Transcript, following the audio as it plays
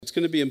it's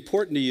going to be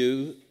important to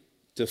you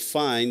to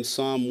find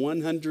Psalm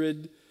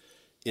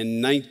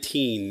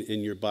 119 in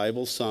your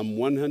Bible, Psalm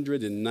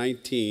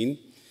 119.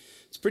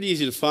 It's pretty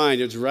easy to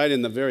find. It's right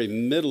in the very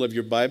middle of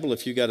your Bible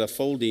if you got a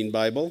folding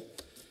Bible.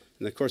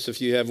 And of course, if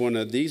you have one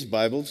of these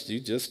Bibles, you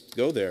just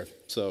go there.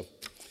 So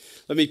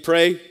let me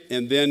pray,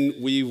 and then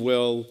we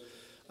will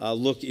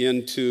look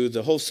into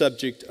the whole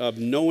subject of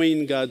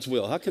knowing God's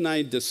will. How can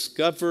I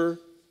discover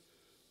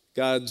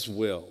God's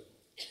will?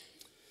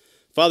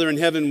 Father in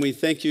heaven, we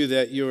thank you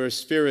that your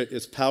Spirit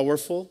is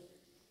powerful.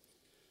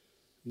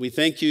 We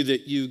thank you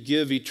that you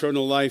give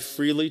eternal life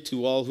freely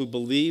to all who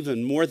believe,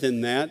 and more than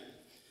that,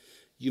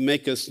 you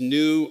make us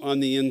new on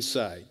the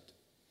inside.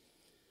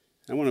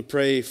 I want to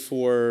pray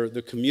for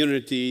the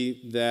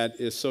community that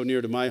is so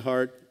near to my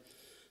heart,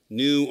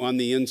 new on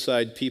the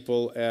inside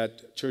people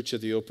at Church of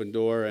the Open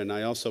Door, and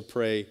I also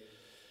pray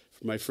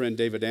for my friend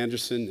David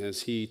Anderson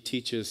as he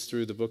teaches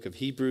through the book of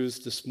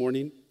Hebrews this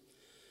morning.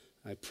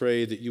 I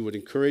pray that you would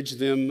encourage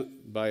them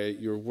by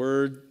your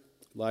word,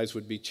 lives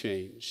would be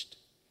changed.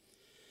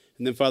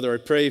 And then, Father, I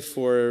pray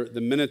for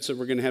the minutes that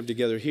we're going to have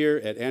together here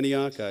at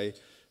Antioch. I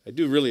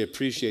do really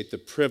appreciate the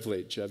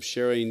privilege of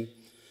sharing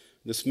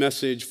this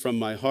message from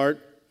my heart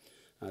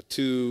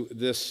to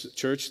this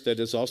church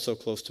that is also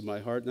close to my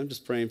heart. And I'm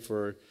just praying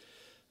for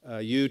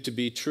you to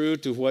be true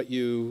to what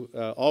you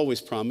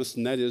always promised,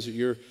 and that is that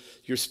your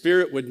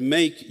Spirit would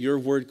make your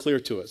word clear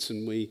to us.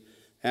 And we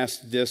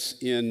ask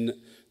this in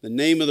the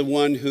name of the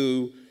one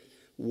who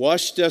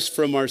washed us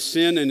from our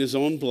sin in his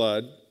own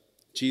blood,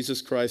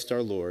 Jesus Christ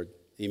our Lord.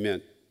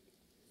 Amen.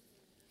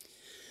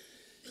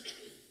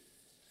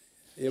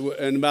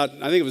 And I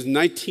think it was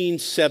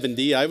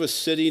 1970, I was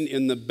sitting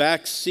in the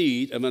back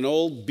seat of an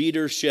old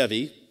beater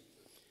Chevy,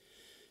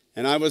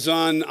 and I was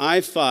on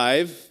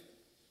I-5,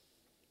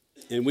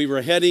 and we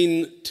were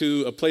heading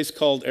to a place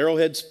called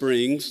Arrowhead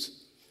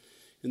Springs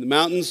in the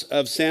mountains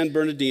of San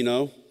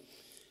Bernardino,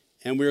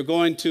 and we were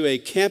going to a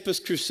Campus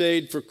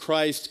Crusade for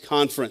Christ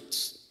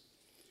conference.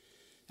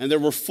 And there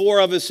were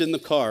 4 of us in the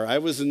car. I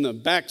was in the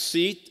back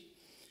seat,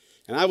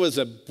 and I was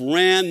a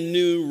brand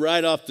new,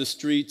 right off the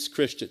streets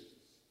Christian.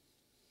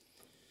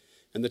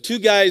 And the 2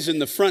 guys in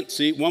the front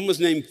seat, one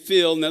was named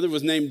Phil, and the other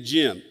was named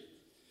Jim.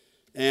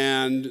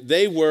 And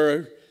they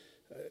were,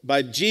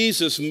 by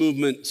Jesus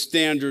movement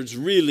standards,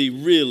 really,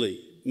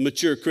 really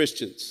mature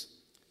Christians,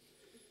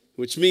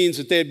 which means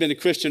that they had been a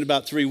Christian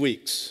about 3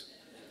 weeks.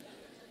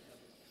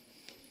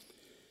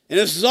 And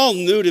this is all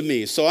new to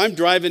me. So I'm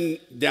driving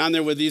down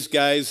there with these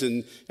guys,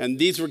 and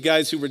these were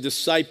guys who were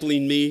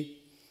discipling me.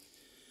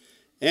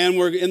 And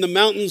we're in the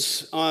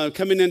mountains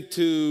coming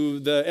into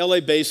the LA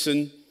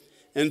Basin.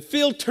 And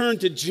Phil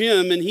turned to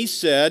Jim and he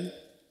said,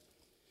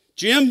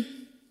 "Jim,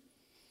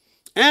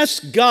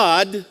 ask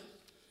God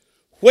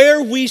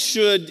where we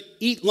should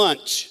eat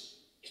lunch."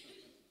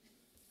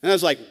 And I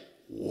was like,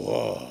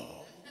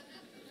 whoa.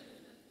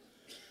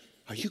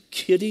 Are you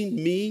kidding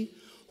me?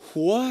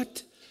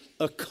 What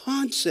a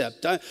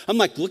concept. I'm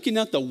like looking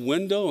out the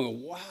window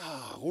and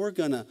wow,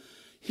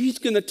 he's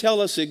going to tell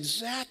us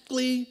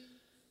exactly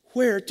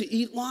where to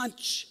eat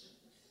lunch.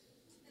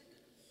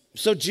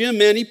 So Jim,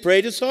 man, he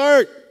prayed his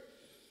heart.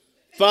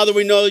 Father,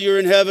 we know you're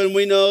in heaven.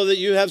 We know that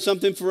you have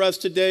something for us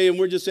today, and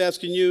we're just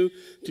asking you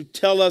to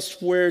tell us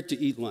where to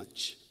eat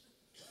lunch.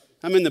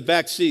 I'm in the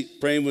back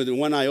seat praying with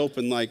one eye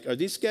open like, are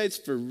these guys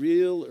for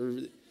real? Or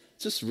is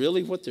this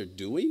really what they're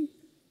doing?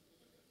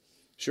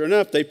 Sure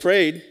enough, they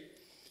prayed.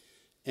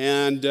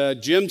 And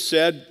Jim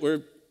said,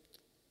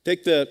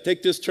 take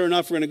this turn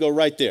off. We're going to go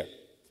right there.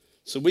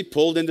 So we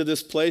pulled into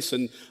this place,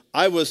 and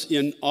I was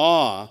in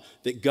awe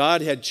that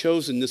God had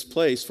chosen this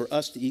place for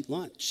us to eat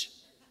lunch.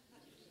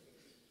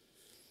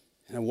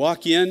 And I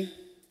walk in,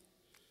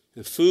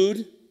 and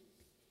food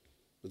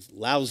was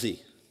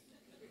lousy.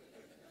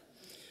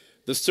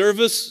 The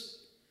service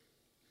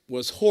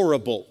was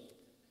horrible.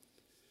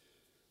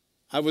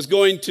 I was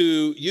going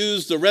to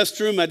use the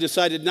restroom. I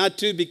decided not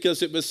to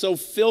because it was so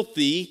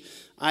filthy.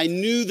 I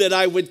knew that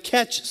I would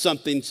catch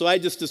something, so I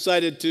just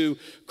decided to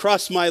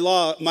cross my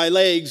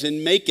legs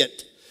and make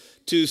it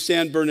to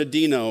San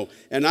Bernardino.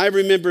 And I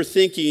remember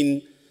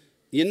thinking,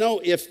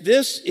 if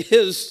this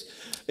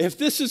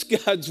is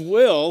God's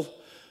will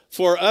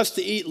for us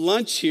to eat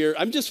lunch here,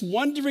 I'm just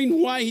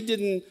wondering why he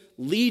didn't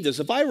lead us.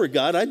 If I were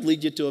God, I'd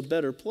lead you to a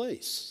better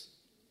place.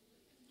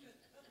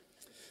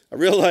 I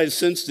realized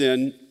since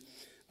then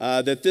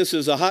that this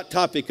is a hot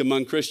topic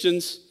among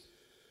Christians,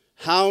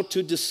 how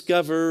to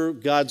discover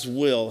God's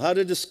will, how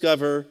to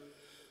discover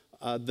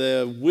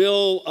the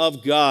will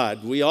of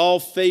God. We all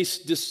face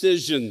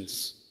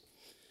decisions.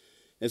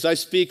 As I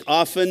speak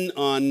often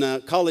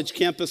on college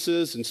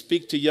campuses and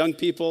speak to young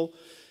people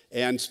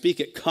and speak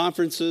at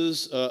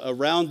conferences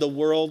around the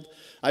world,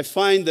 I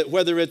find that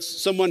whether it's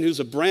someone who's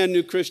a brand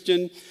new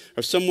Christian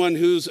or someone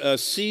who's a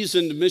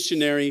seasoned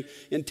missionary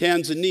in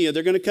Tanzania,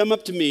 they're going to come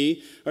up to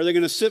me or they're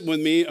going to sit with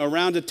me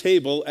around a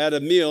table at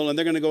a meal and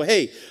they're going to go,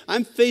 hey,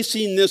 I'm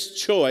facing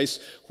this choice.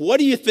 What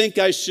do you think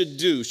I should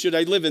do? Should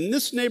I live in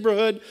this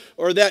neighborhood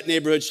or that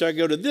neighborhood? Should I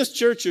go to this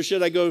church or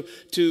should I go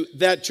to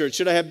that church?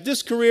 Should I have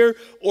this career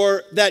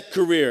or that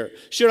career?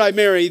 Should I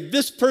marry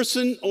this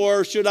person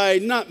or should I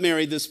not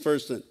marry this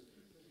person?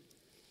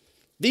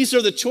 These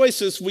are the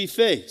choices we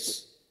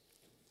face.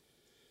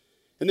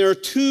 And there are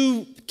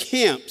two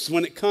camps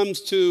when it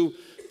comes to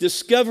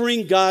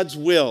discovering God's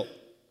will.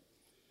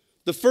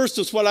 The first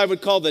is what I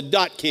would call the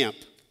dot camp.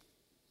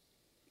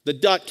 The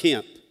dot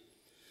camp.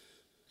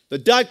 The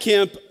dot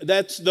camp,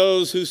 that's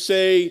those who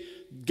say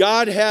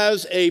God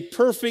has a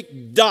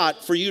perfect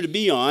dot for you to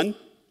be on,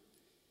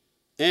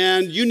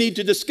 and you need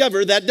to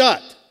discover that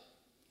dot.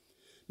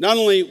 Not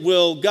only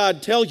will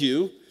God tell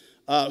you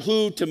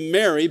who to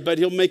marry, but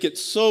he'll make it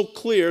so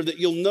clear that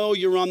you'll know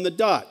you're on the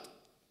dot.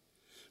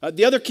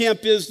 The other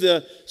camp is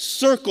the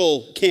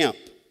circle camp.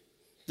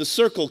 The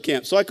circle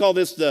camp. So I call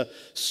this the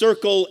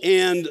circle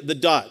and the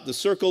dot. The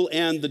circle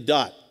and the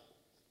dot.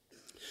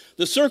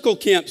 The circle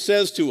camp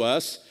says to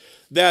us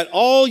that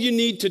all you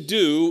need to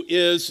do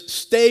is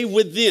stay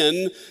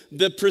within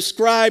the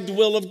prescribed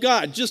will of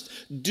God. Just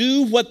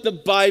do what the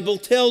Bible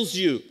tells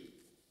you.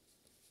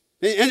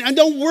 And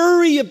don't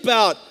worry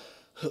about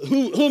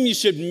whom you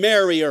should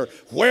marry or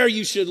where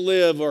you should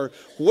live or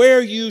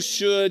where you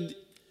should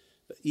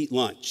eat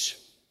lunch.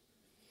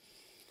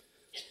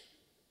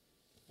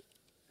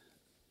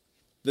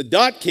 The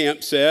dot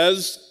camp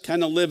says,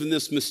 kind of live in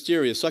this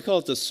mysterious. So I call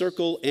it the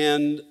circle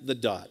and the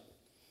dot.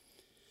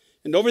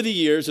 And over the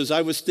years, as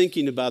I was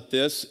thinking about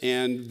this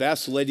and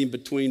vacillating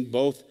between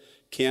both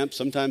camps,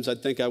 sometimes I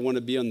think I want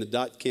to be on the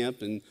dot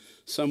camp, and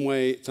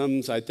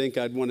sometimes I think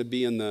I'd want to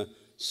be in the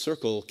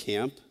circle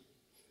camp.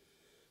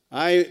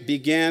 I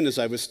began, as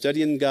I was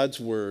studying God's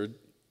Word,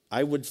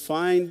 I would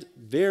find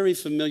very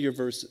familiar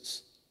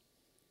verses,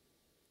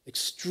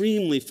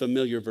 extremely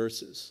familiar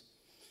verses.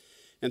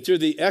 And through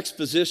the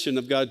exposition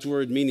of God's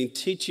Word, meaning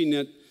teaching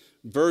it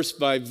verse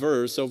by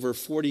verse over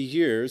 40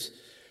 years,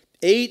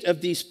 8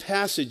 of these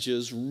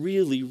passages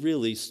really,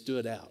 really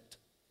stood out.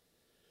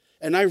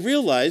 And I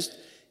realized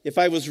if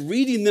I was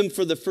reading them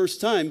for the first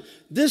time,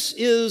 this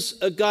is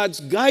a God's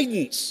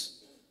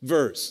guidance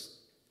verse.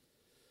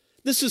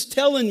 This is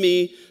telling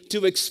me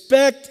to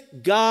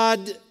expect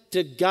God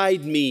to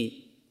guide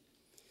me.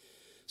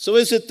 So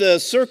is it the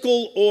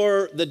circle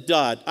or the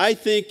dot? I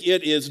think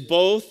it is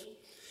both.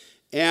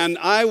 And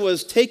I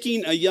was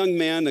taking a young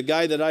man, a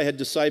guy that I had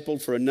discipled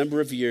for a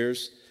number of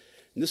years,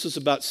 and this was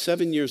about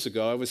 7 years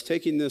ago. I was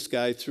taking this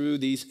guy through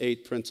these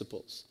 8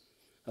 principles.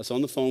 I was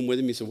on the phone with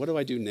him. He said, what do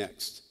I do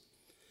next?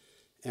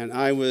 And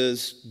I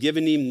was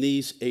giving him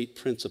these 8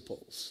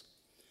 principles.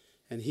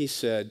 And he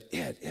said,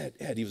 Ed,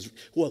 he was,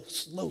 well,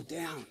 slow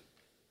down.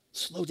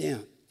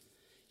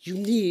 You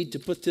need to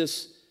put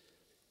this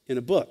in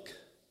a book.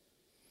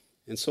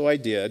 And so I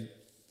did.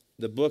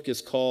 The book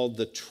is called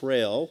The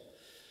Trail.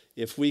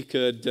 If we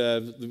could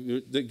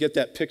get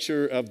that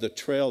picture of the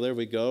trail, there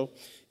we go.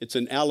 It's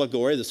an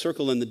allegory, the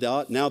circle and the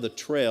dot, now the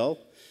trail.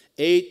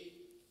 8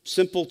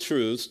 simple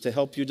truths to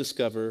help you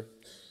discover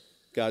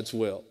God's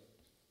will.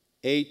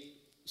 8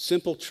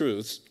 simple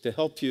truths to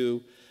help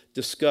you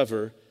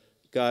discover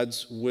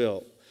God's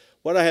will.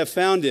 What I have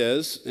found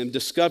is, and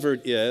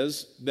discovered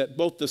is, that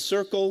both the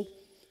circle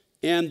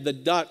and the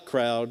dot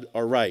crowd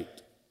are right.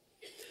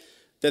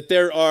 That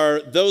there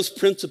are those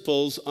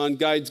principles on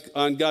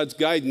God's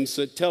guidance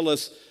that tell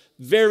us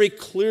very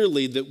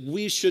clearly that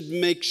we should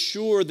make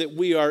sure that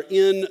we are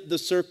in the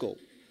circle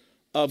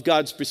of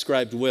God's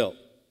prescribed will.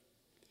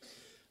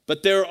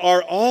 But there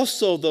are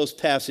also those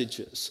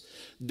passages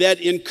that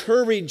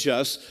encourage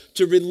us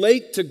to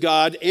relate to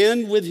God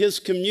and with His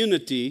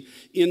community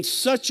in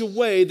such a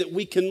way that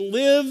we can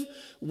live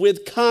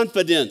with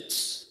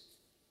confidence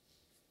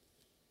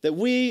that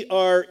we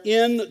are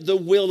in the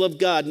will of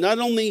God, not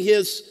only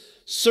His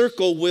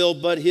circle will,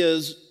 but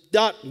His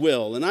dot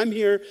will. And I'm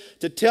here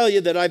to tell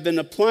you that I've been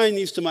applying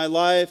these to my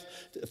life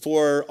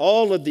for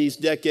all of these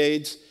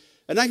decades,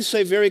 and I can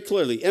say very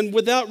clearly and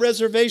without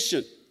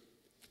reservation,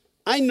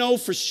 I know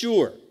for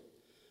sure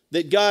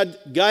that God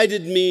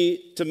guided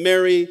me to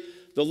marry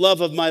the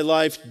love of my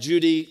life,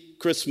 Judy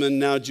Chrisman,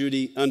 now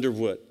Judy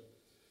Underwood.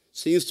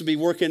 Seems to be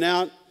working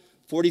out,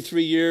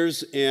 43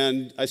 years,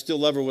 and I still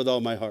love her with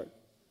all my heart.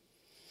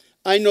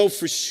 I know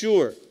for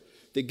sure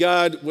that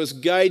God was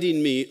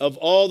guiding me of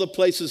all the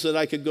places that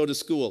I could go to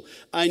school.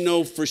 I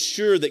know for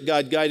sure that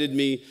God guided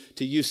me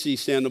to UC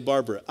Santa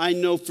Barbara. I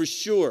know for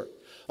sure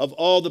of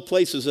all the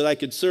places that I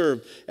could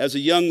serve as a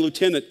young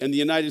lieutenant in the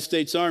United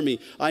States Army.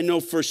 I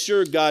know for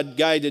sure God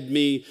guided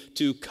me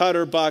to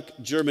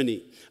Katterbach,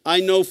 Germany.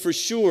 I know for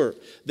sure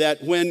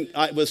that when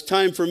it was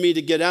time for me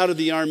to get out of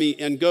the Army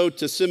and go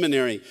to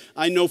seminary,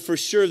 I know for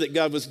sure that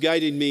God was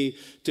guiding me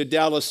to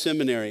Dallas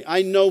Seminary.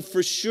 I know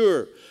for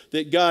sure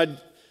that God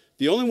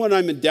The only one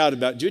I'm in doubt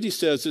about, Judy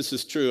says this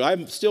is true.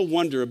 I still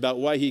wonder about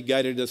why he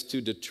guided us to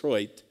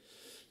Detroit,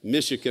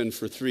 Michigan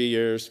for 3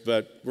 years,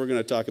 but we're going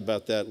to talk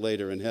about that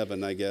later in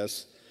heaven, I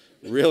guess.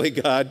 Really,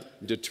 God?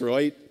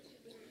 Detroit?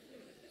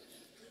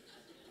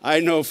 I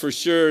know for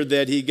sure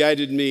that he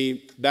guided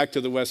me back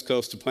to the West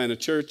Coast to plant a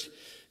church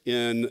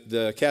in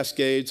the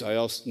Cascades. I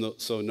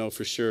also know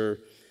for sure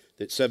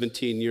that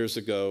 17 years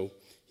ago,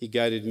 he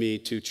guided me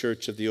to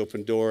Church of the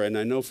Open Door, and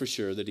I know for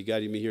sure that he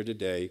guided me here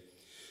today.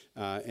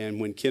 And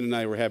when Ken and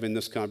I were having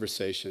this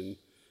conversation,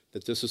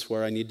 that this is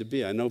where I need to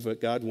be. I know that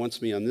God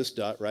wants me on this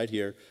dot right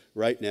here,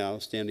 right now,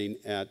 standing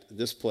at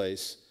this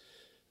place,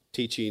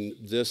 teaching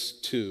this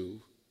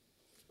to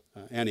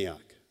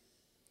Antioch.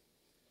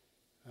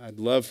 I'd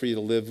love for you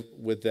to live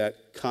with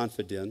that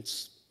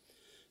confidence.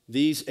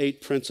 These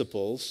 8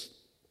 principles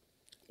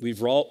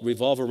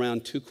revolve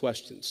around 2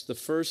 questions. The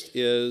first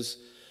is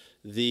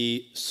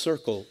the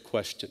circle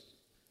question.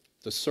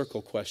 The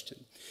circle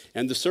question.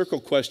 And the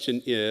circle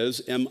question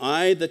is, am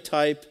I the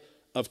type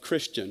of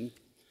Christian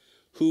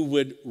who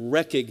would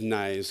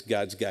recognize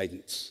God's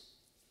guidance?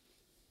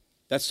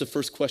 That's the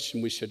first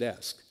question we should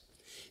ask.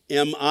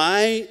 Am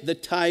I the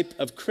type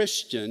of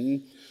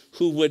Christian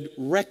who would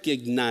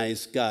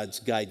recognize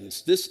God's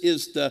guidance? This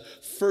is the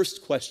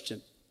first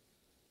question.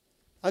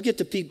 I'll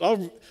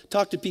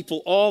talk to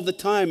people all the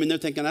time, and they're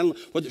thinking,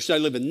 should I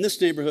live in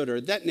this neighborhood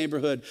or that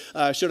neighborhood?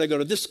 Should I go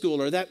to this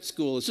school or that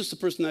school? Is this the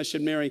person I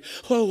should marry?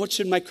 Oh, what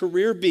should my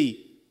career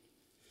be?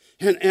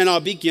 And I'll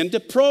begin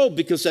to probe,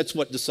 because that's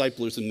what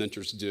disciplers and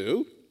mentors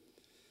do.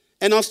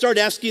 And I'll start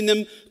asking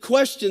them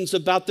questions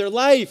about their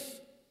life.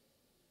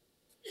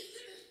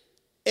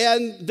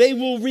 And they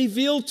will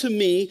reveal to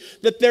me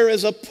that there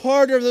is a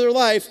part of their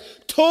life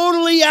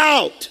totally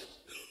out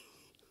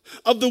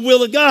of the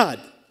will of God.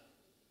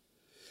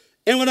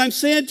 And what I'm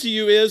saying to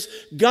you is,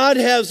 God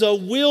has a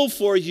will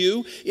for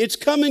you. It's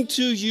coming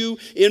to you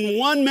in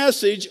one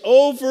message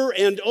over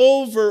and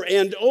over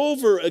and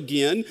over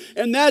again,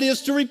 and that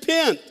is to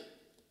repent.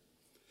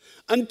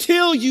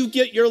 Until you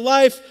get your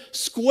life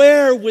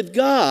square with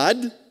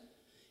God,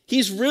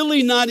 He's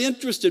really not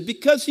interested,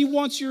 because He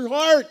wants your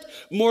heart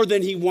more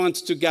than He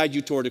wants to guide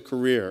you toward a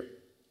career.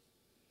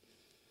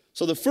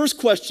 So the first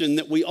question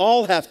that we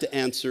all have to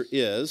answer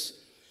is,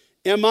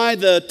 am I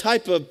the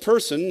type of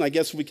person, I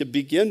guess we could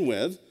begin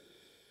with,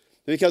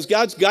 because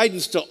God's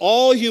guidance to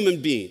all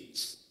human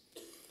beings.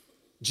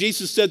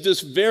 Jesus said this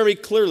very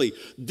clearly.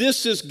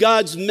 This is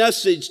God's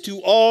message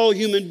to all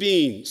human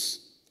beings.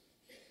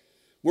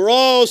 We're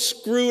all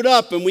screwed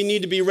up and we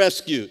need to be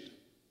rescued.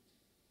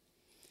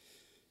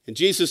 And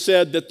Jesus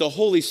said that the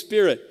Holy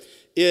Spirit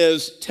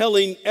is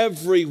telling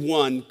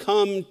everyone,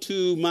 come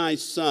to my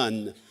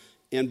Son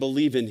and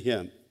believe in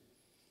Him.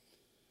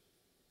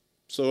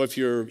 So if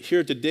you're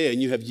here today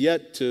and you have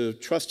yet to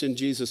trust in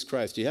Jesus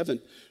Christ, you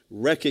haven't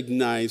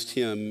recognized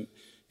Him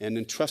and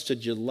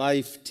entrusted your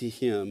life to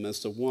Him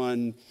as the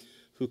one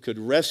who could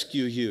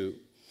rescue you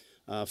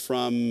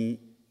from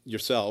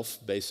yourself,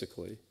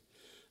 basically,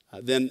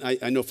 then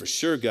I know for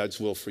sure God's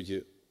will for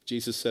you.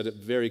 Jesus said it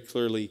very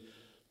clearly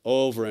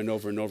over and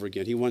over and over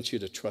again. He wants you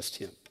to trust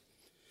Him.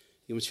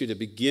 He wants you to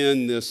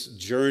begin this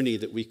journey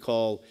that we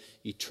call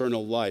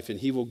eternal life, and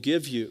He will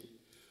give you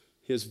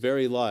His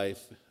very life,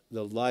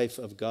 the life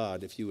of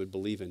God, if you would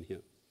believe in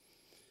Him.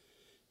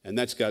 And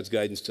that's God's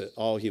guidance to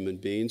all human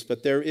beings.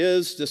 But there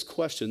is this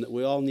question that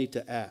we all need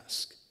to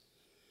ask.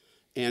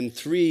 And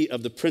 3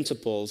 of the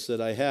principles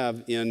that I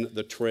have in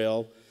the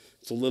trail,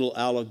 it's a little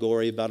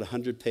allegory, about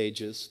 100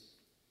 pages,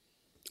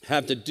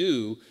 have to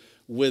do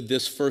with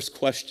this first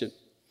question.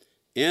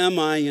 Am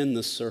I in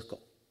the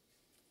circle?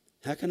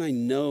 How can I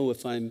know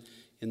if I'm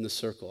in the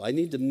circle? I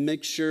need to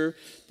make sure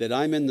that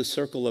I'm in the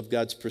circle of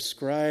God's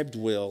prescribed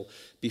will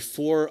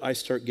before I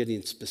start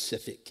getting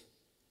specific.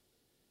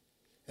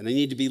 And I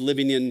need to be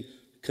living in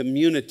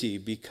community,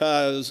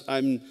 because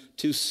I'm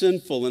too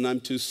sinful and I'm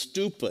too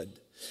stupid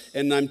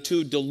and I'm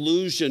too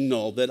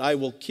delusional that I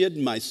will kid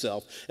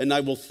myself and I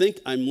will think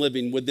I'm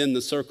living within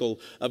the circle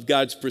of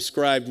God's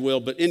prescribed will.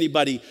 But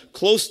anybody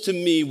close to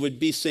me would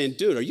be saying,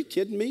 dude, are you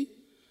kidding me?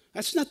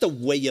 That's not the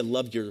way you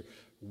love your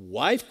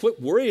wife. Quit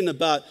worrying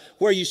about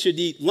where you should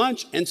eat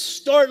lunch and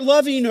start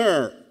loving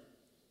her.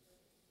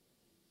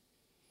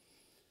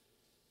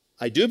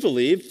 I do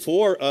believe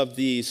 4 of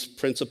these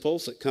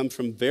principles that come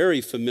from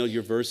very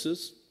familiar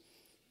verses,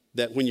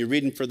 that when you're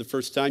reading for the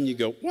first time, you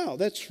go, wow,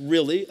 that's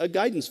really a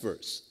guidance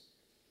verse.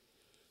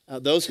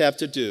 Those have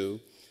to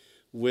do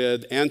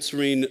with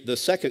answering the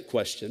second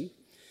question.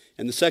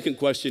 And the second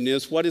question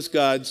is, what is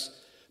God's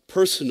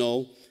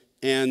personal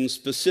and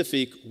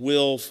specific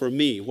will for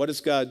me? What is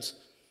God's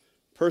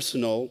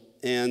personal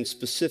and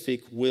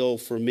specific will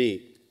for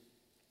me?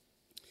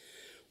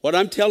 What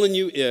I'm telling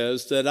you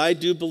is that I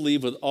do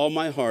believe with all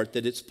my heart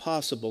that it's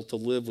possible to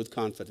live with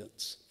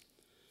confidence.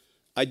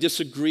 I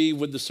disagree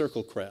with the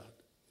circle crowd.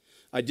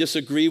 I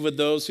disagree with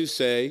those who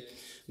say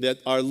that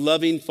our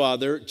loving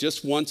Father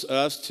just wants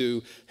us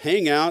to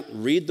hang out,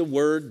 read the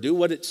Word, do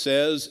what it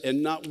says,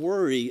 and not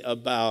worry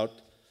about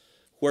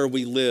where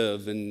we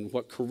live and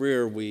what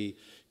career we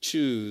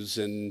choose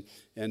and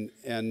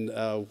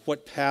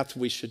what path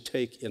we should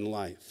take in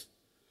life.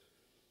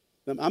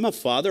 I'm a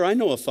father. I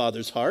know a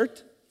father's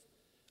heart.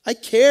 I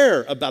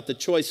care about the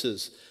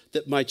choices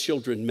that my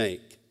children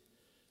make.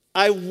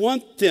 I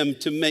want them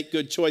to make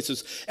good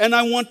choices, and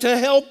I want to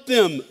help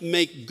them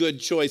make good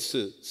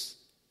choices.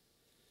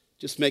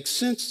 Just makes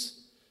sense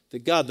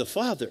that God the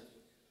Father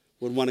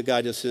would want to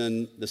guide us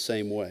in the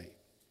same way.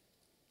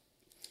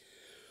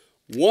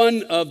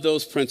 One of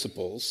those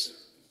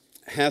principles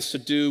has to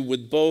do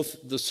with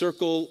both the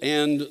circle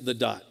and the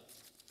dot.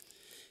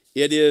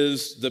 It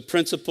is the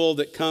principle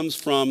that comes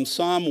from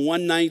Psalm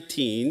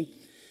 119,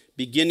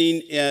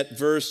 beginning at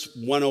verse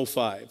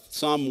 105.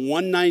 Psalm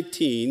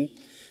 119,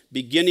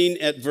 beginning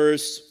at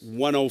verse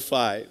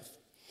 105.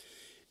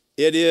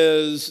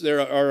 There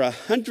are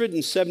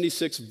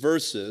 176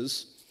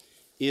 verses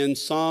in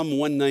Psalm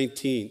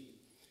 119.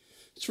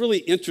 It's really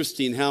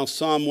interesting how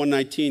Psalm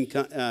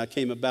 119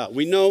 came about.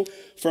 We know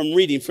from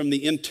reading from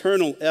the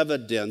internal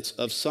evidence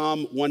of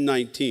Psalm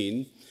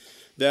 119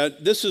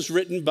 that this is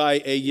written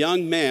by a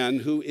young man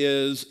who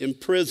is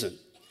imprisoned,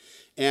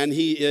 and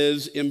he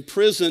is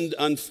imprisoned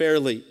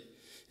unfairly.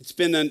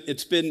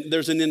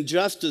 There's an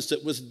injustice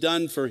that was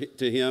done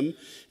to him,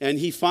 and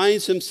he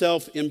finds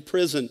himself in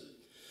prison,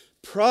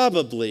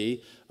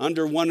 probably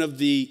under one of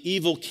the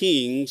evil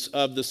kings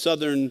of the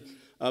southern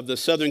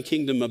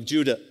kingdom of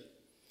Judah.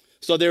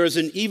 So there is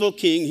an evil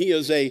king. He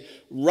is a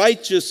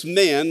righteous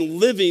man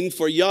living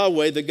for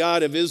Yahweh, the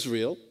God of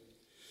Israel.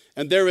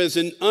 And there is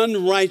an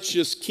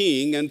unrighteous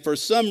king, and for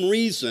some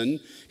reason,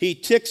 he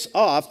ticks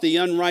off the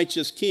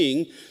unrighteous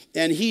king,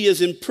 and he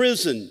is in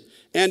prison.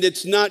 And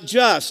it's not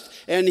just,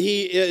 and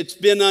it's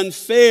been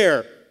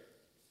unfair.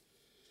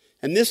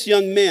 And this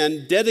young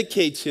man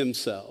dedicates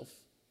himself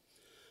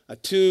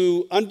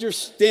to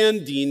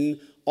understanding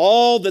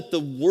all that the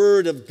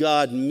Word of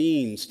God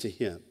means to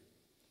him.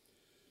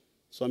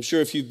 So I'm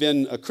sure if you've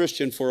been a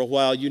Christian for a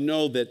while, you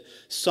know that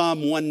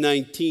Psalm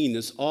 119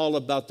 is all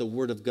about the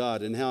Word of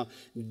God and how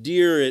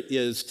dear it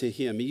is to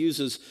him. He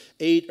uses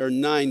 8 or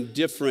 9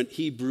 different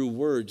Hebrew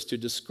words to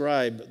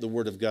describe the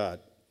Word of God.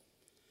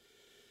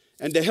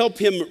 And to help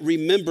him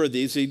remember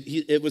these,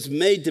 it was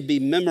made to be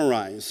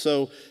memorized.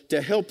 So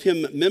to help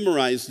him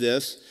memorize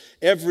this,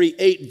 every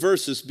 8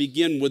 verses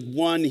begin with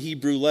one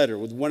Hebrew letter,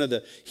 with one of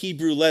the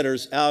Hebrew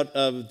letters out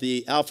of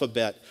the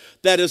alphabet.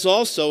 That is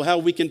also how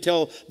we can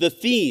tell the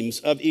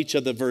themes of each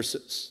of the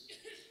verses.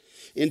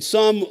 In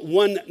Psalm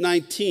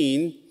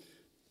 119,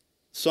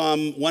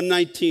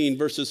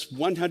 verses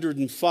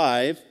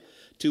 105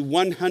 to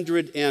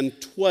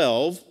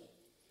 112,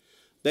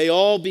 they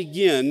all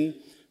begin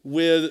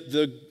with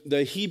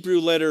the Hebrew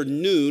letter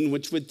nun,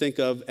 which we'd think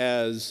of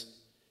as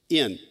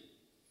in.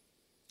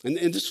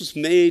 And this was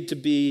made to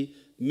be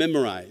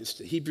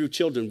memorized. Hebrew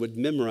children would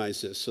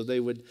memorize this so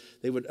they would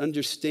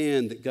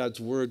understand that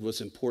God's word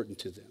was important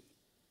to them.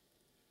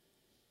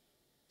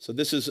 So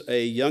this is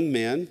a young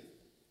man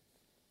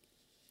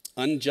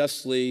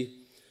unjustly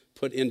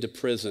put into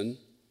prison,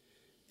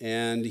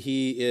 and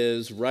he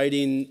is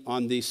writing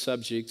on these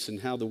subjects and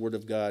how the Word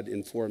of God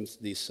informs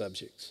these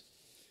subjects.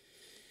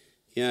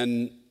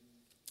 In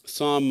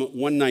Psalm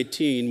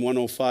 119,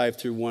 105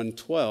 through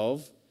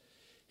 112,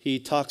 he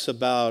talks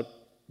about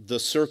the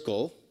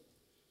circle,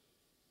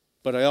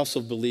 but I also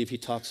believe he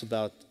talks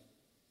about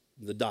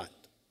the dot.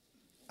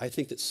 I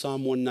think that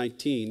Psalm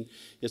 119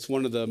 is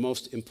one of the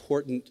most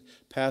important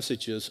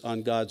passages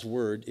on God's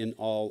Word in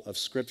all of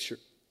Scripture.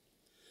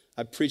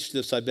 I've preached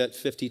this, I bet,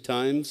 50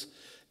 times.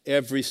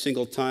 Every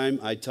single time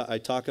I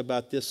talk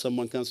about this,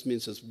 someone comes to me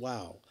and says,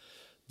 wow,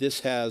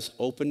 this has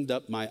opened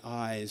up my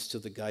eyes to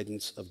the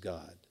guidance of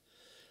God.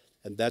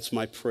 And that's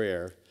my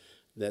prayer,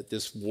 that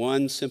this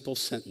one simple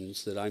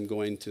sentence that I'm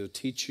going to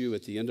teach you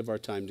at the end of our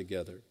time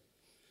together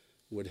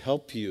would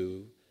help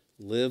you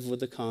live with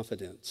the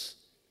confidence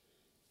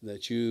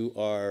that you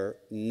are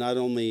not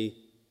only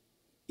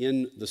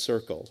in the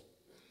circle,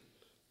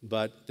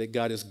 but that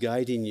God is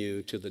guiding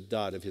you to the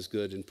dot of his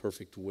good and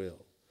perfect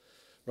will.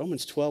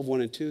 Romans 12,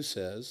 1 and 2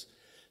 says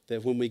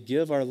that when we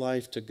give our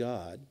life to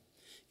God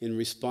in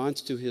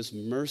response to his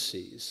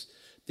mercies,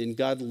 then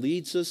God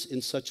leads us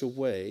in such a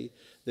way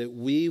that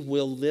we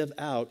will live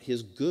out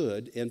his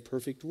good and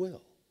perfect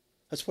will.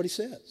 That's what he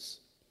says.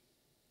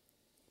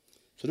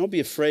 So don't be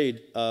afraid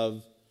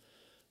of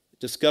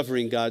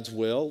discovering God's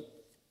will.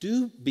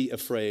 Do be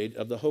afraid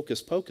of the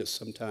hocus pocus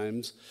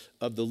sometimes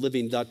of the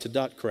living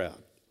dot-to-dot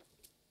crowd.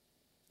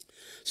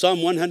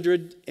 Psalm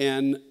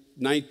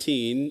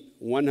 119,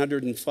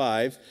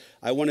 105,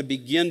 I want to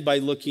begin by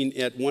looking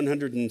at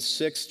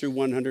 106 through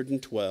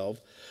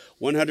 112.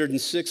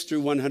 106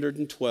 through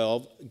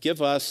 112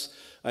 give us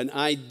an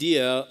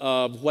idea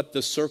of what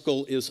the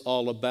circle is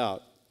all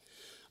about.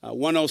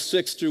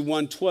 106 through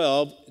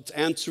 112, it's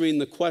answering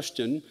the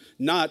question,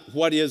 not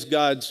what is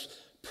God's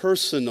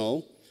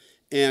personal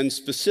and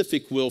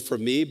specific will for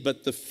me,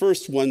 but the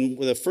first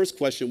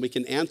question we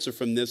can answer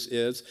from this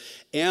is,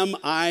 am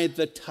I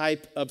the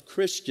type of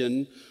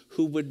Christian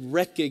who would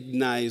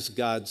recognize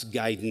God's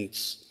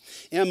guidance?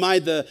 Am I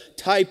the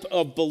type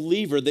of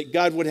believer that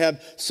God would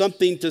have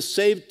something to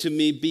say to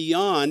me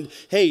beyond,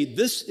 hey,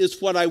 this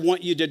is what I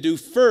want you to do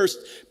first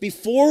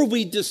before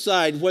we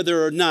decide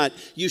whether or not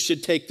you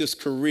should take this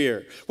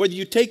career. Whether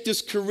you take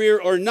this career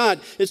or not,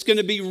 it's going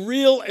to be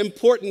real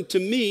important to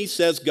me,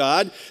 says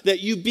God,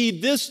 that you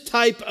be this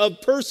type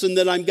of person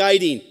that I'm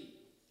guiding.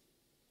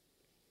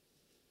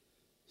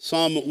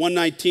 Psalm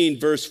 119,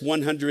 verse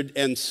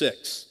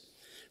 106.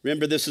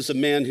 Remember, this is a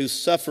man who's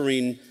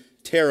suffering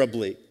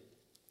terribly.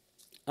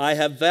 I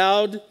have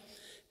vowed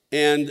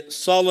and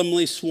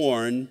solemnly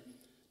sworn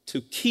to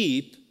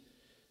keep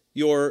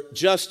your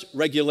just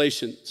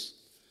regulations.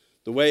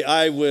 The way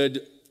I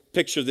would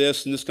picture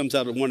this, and this comes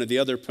out of one of the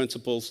other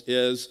principles,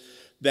 is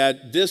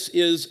that this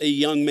is a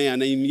young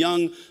man, a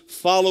young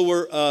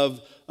follower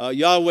of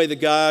Yahweh, the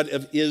God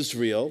of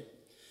Israel.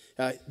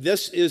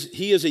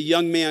 He is a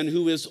young man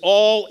who is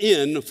all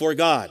in for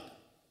God.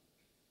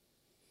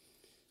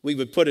 We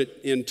would put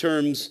it in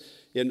terms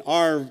in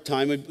our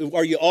time,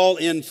 are you all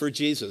in for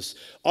Jesus?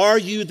 Are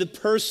you the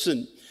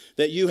person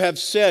that you have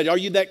said? Are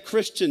you that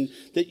Christian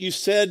that you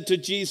said to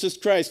Jesus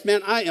Christ,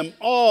 man, I am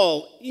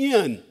all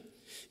in.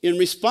 In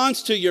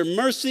response to your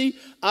mercy,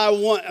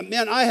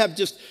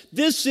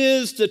 this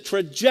is the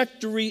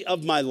trajectory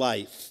of my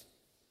life.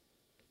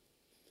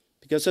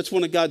 Because that's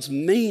one of God's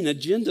main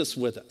agendas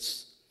with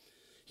us.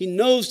 He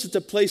knows that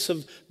the place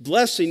of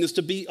blessing is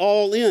to be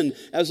all in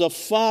as a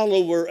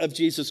follower of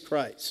Jesus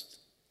Christ.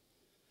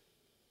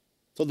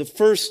 So the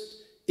first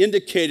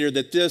indicator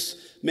that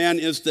this man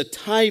is the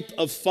type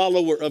of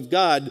follower of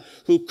God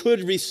who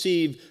could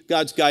receive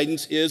God's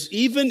guidance is,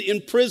 even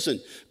in prison,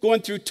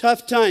 going through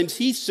tough times,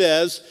 he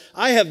says,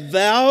 I have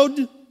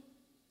vowed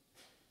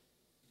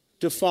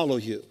to follow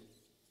you.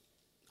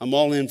 I'm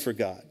all in for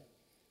God.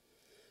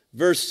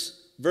 Verse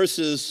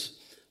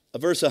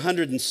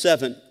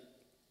 107.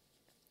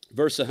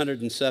 Verse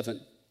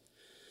 107.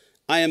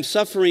 I am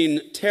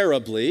suffering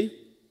terribly,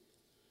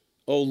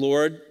 O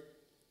Lord.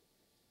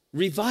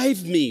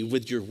 Revive me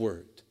with your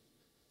word.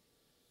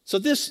 So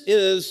this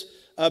is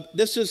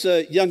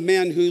a young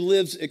man who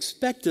lives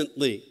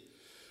expectantly.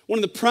 One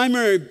of the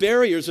primary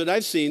barriers that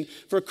I've seen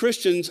for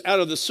Christians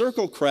out of the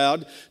circle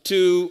crowd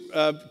to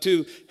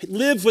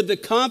live with the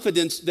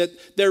confidence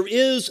that there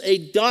is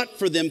a dot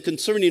for them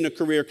concerning a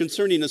career,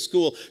 concerning a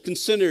school,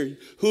 considering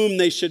whom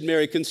they should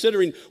marry,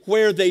 considering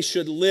where they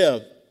should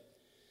live,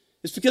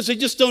 is because they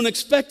just don't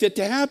expect it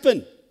to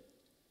happen.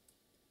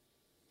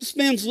 This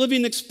man's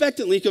living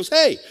expectantly. He goes,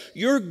 hey,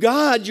 you're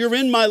God, you're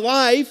in my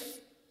life.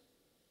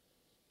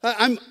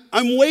 I'm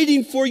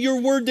waiting for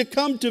your word to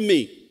come to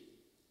me.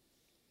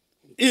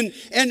 And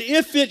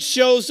if it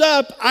shows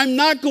up, I'm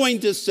not going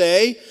to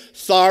say,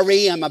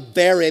 sorry, I'm a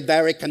very,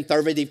 very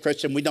conservative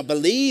Christian. We don't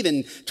believe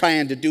in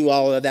trying to do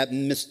all of that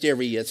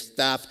mysterious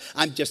stuff.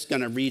 I'm just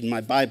going to read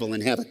my Bible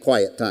and have a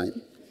quiet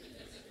time.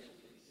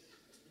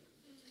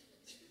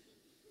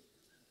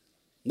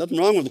 Nothing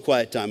wrong with a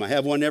quiet time. I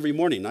have one every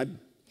morning.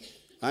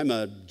 I'm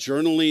a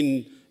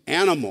journaling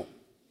animal.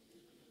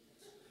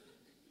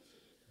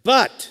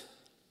 But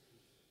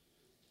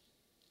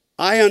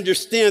I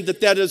understand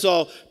that is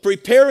all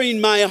preparing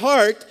my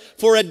heart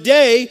for a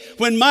day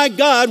when my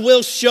God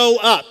will show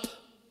up.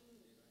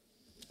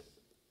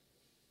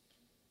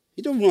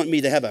 He don't want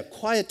me to have a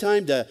quiet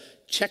time to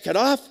check it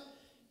off.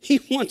 He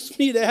wants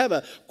me to have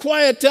a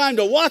quiet time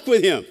to walk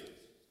with him.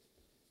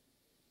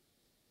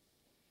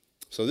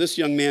 So this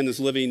young man is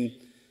living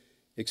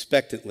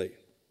expectantly.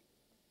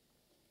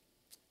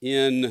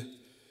 In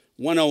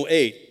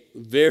 108,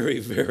 very,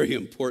 very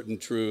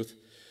important truth,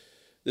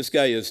 this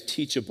guy is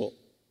teachable.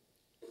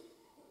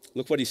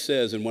 Look what he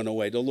says in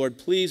 108. Oh Lord,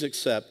 please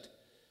accept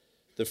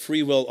the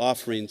free will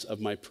offerings of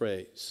my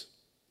praise.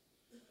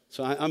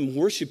 So I'm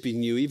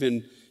worshiping you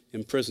even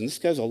in prison. This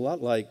guy's a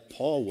lot like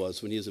Paul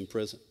was when he was in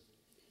prison.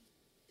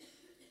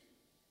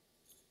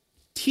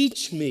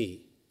 Teach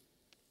me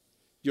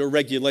your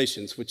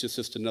regulations, which is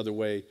just another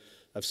way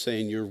of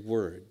saying your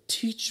word.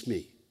 Teach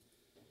me.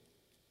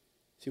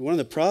 See, one of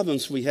the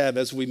problems we have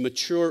as we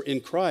mature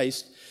in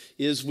Christ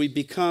is we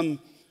become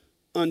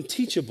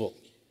unteachable.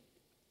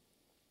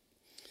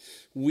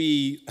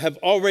 We have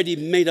already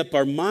made up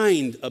our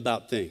mind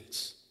about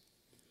things.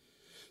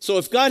 So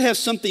if God has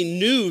something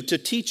new to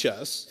teach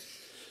us,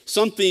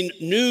 something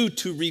new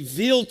to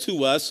reveal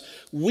to us,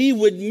 we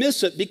would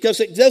miss it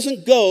because it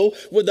doesn't go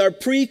with our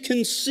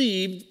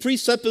preconceived,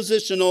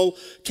 presuppositional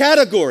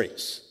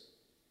categories.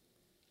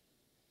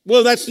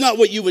 Well, that's not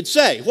what you would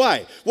say.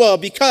 Why? Well,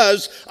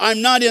 because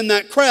I'm not in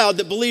that crowd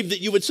that believed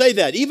that you would say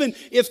that. Even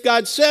if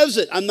God says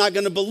it, I'm not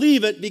going to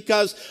believe it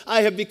because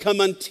I have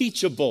become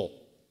unteachable.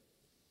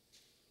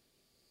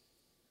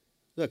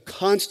 The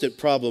constant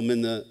problem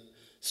in the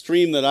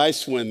stream that I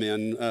swim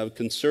in,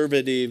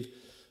 conservative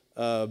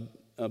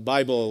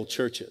Bible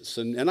churches.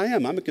 And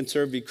I'm a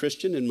conservative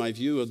Christian in my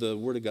view of the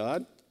Word of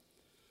God.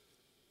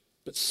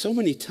 But so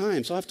many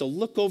times I'll have to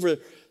look over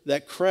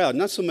that crowd,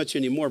 not so much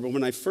anymore, but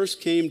when I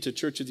first came to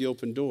Church of the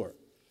Open Door,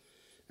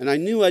 And I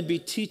knew I'd be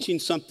teaching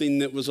something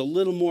that was a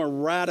little more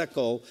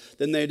radical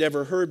than they'd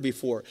ever heard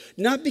before.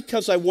 Not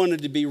because I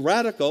wanted to be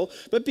radical,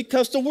 but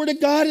because the Word of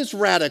God is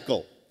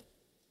radical.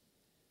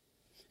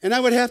 And I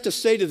would have to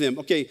say to them,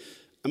 okay,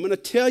 I'm going to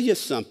tell you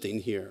something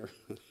here.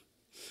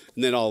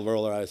 And then I'll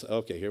roll our eyes.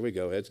 Okay, here we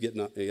go. Ed's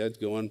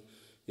going,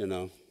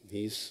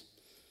 he's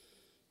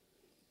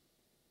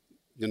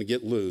going to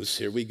get loose.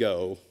 Here we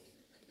go.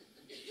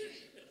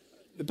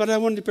 But I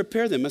wanted to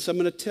prepare them. I said, I'm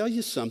going to tell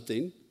you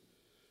something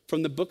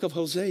from the book of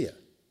Hosea.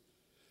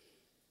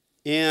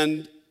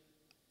 And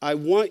I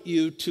want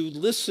you to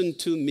listen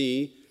to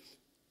me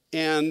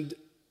and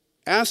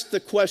ask the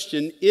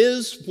question,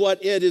 is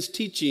what Ed is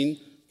teaching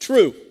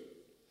true?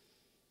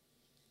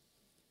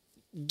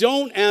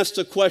 Don't ask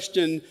the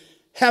question,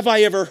 have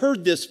I ever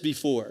heard this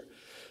before?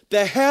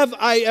 The have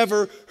I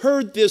ever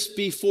heard this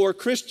before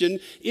Christian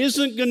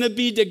isn't going to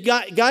be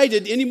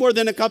guided any more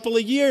than a couple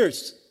of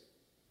years.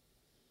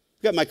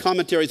 I've got my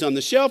commentaries on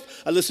the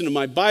shelf. I listen to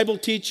my Bible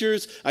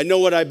teachers. I know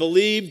what I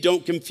believe.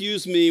 Don't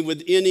confuse me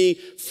with any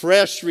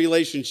fresh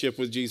relationship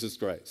with Jesus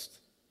Christ.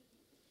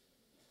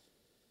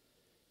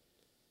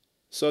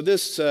 So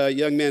this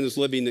young man is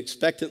living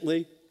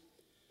expectantly.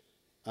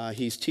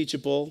 He's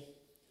teachable.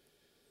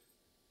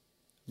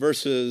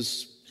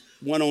 Verses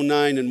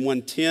 109 and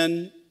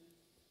 110,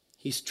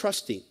 he's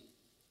trusting.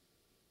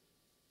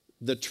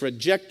 The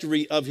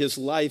trajectory of his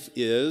life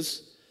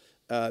is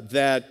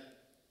that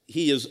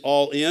he is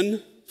all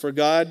in for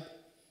God.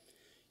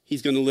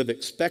 He's going to live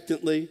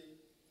expectantly.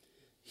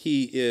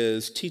 He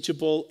is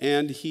teachable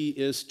and he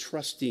is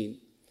trusting.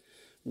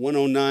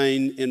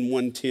 109 and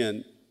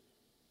 110.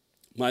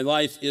 My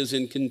life is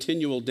in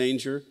continual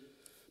danger,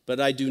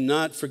 but I do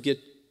not forget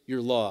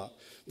your law.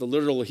 The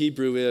literal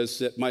Hebrew is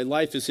that my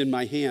life is in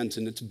my hands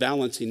and it's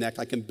balancing act.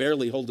 I can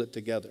barely hold it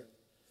together.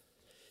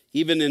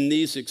 Even in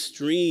these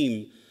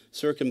extreme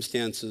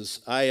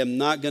circumstances, I am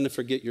not going to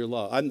forget your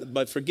law.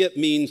 But forget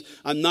means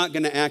I'm not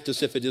going to act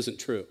as if it isn't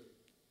true.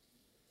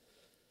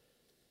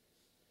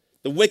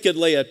 The wicked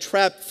lay a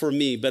trap for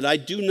me, but I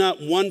do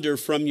not wander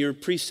from your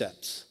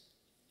precepts.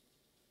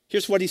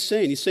 Here's what he's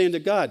saying. He's saying to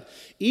God,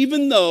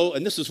 even though,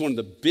 and this is one of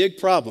the big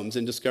problems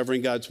in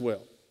discovering God's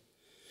will,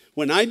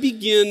 when I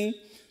begin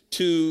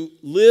to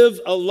live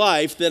a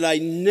life that I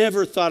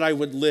never thought I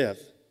would live.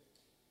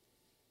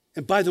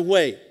 And by the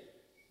way,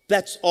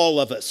 that's all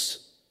of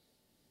us.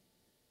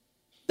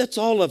 That's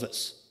all of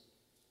us.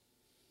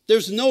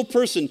 There's no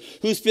person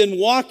who's been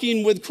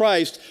walking with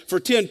Christ for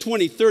 10,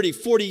 20, 30,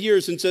 40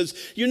 years and says,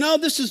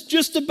 this is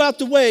just about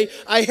the way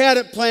I had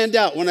it planned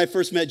out when I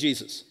first met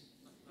Jesus.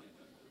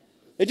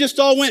 It just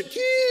all went,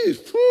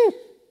 whew.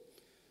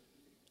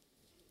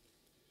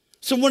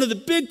 So one of the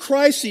big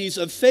crises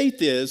of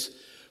faith is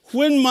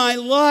when my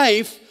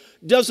life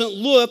doesn't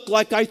look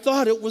like I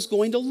thought it was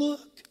going to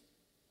look.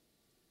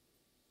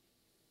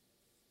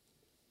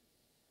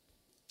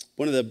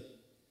 One of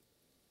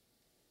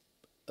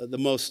the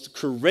most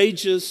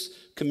courageous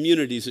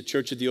communities at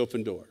Church at the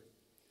Open Door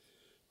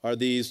are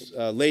these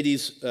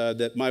ladies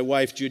that my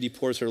wife Judy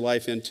pours her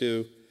life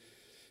into.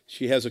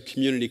 She has a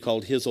community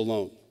called His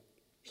Alone.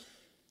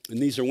 And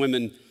these are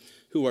women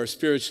who are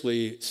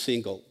spiritually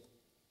single.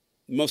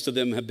 Most of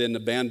them have been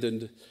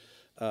abandoned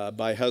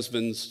by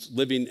husbands,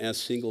 living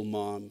as single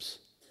moms.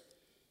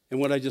 And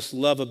what I just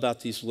love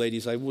about these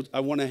ladies, I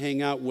want to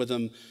hang out with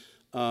them.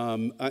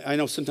 I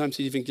know sometimes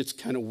it even gets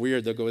kind of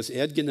weird. They'll go, is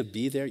Ed going to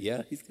be there?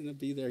 Yeah, he's going to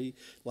be there. He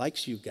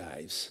likes you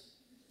guys.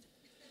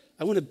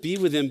 I want to be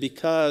with them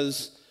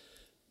because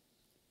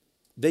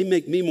they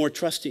make me more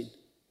trusting.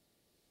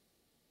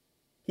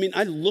 I mean,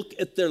 I look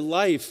at their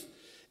life,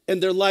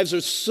 and their lives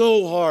are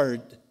so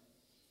hard.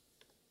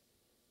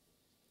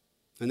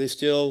 And they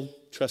still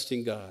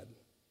trusting God.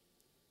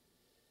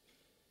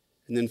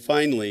 And then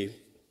finally,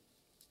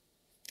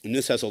 and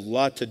this has a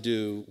lot to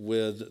do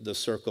with the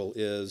circle,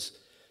 is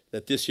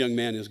that this young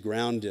man is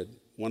grounded,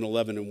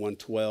 111 and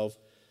 112.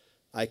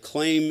 I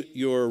claim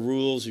your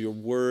rules, your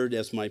word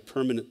as my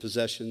permanent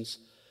possessions,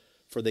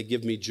 for they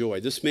give me joy.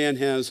 This man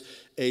has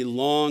a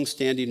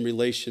long-standing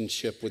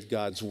relationship with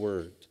God's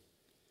word.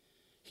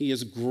 He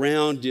is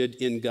grounded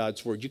in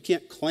God's word. You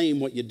can't claim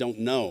what you don't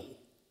know.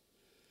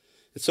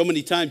 And so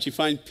many times you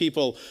find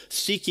people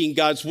seeking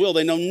God's will.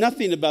 They know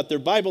nothing about their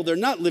Bible. They're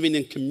not living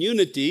in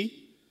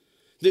community.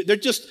 They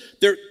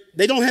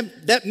don't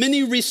have that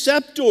many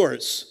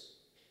receptors.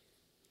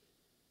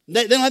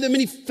 They don't have that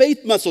many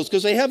faith muscles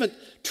because they haven't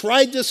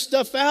tried this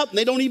stuff out and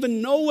they don't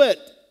even know it.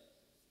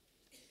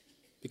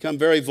 Become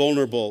very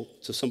vulnerable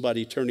to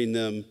somebody turning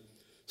them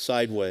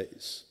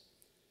sideways.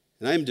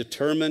 And I am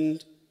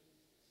determined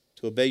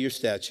to obey your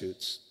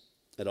statutes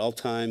at all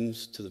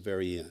times to the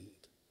very end.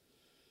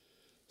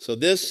 So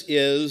this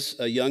is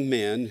a young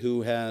man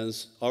who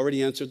has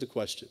already answered the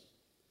question,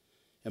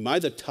 am I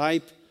the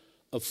type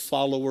of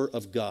follower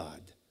of God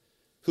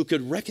who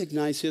could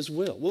recognize his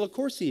will? Well, of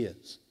course he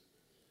is.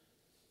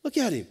 Look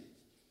at him.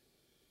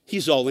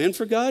 He's all in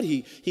for God.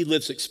 He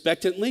lives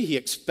expectantly. He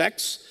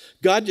expects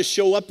God to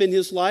show up in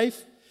his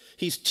life.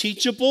 He's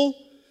teachable.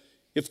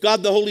 If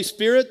God the Holy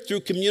Spirit,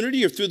 through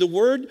community or through the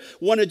Word,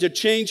 wanted to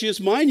change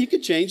his mind, he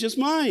could change his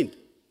mind.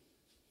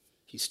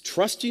 He's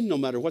trusting no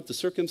matter what the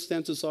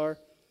circumstances are,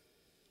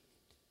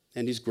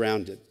 and he's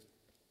grounded.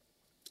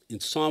 In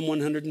Psalm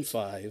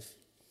 105,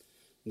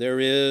 there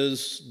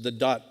is the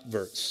dot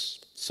verse,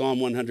 Psalm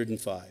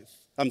 105.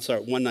 I'm sorry,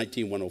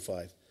 119,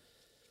 105.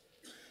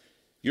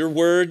 Your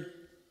word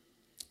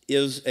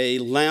is a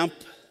lamp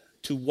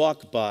to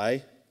walk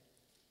by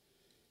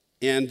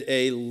and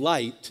a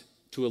light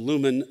to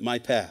illumine my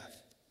path.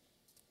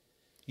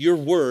 Your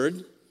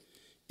word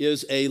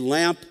is a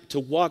lamp to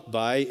walk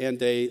by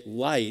and a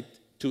light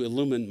to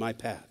illumine my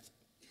path.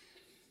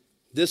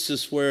 This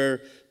is where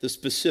the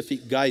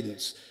specific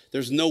guidance,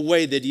 there's no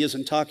way that he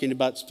isn't talking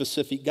about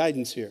specific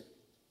guidance here.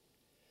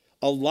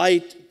 A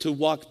light to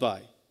walk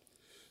by.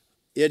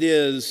 It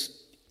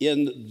is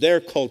in their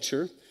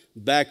culture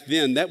back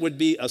then, that would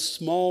be a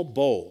small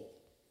bowl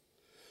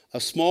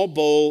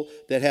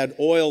that had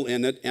oil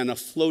in it and a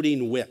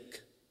floating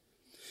wick.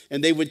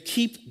 And they would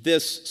keep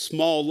this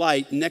small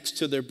light next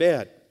to their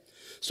bed.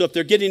 So if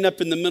they're getting up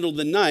in the middle of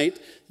the night,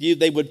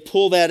 they would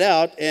pull that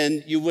out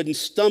and you wouldn't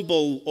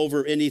stumble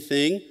over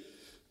anything.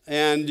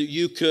 And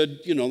you could,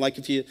 like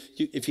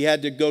if you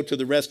had to go to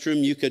the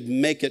restroom, you could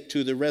make it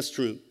to the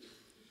restroom.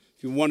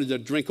 If you wanted a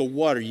drink of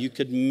water, you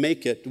could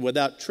make it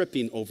without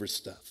tripping over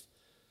stuff.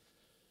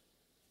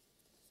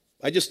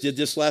 I just did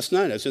this last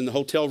night. I was in the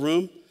hotel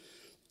room.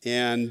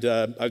 And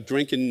I was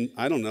drinking,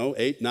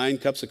 8, 9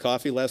 cups of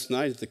coffee last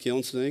night at the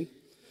Kilns thing.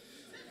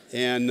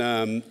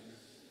 And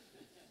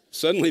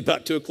suddenly,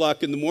 about 2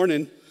 o'clock in the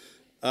morning,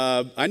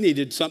 I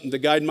needed something to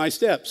guide my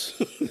steps.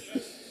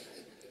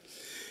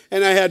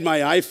 And I had my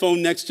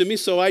iPhone next to me,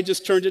 so I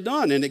just turned it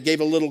on, and it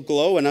gave a little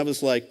glow, and I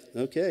was like,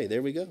 okay,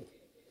 there we go.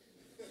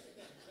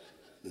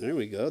 There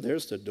we go.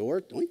 There's the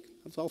door. Doink.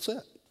 That's all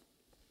set.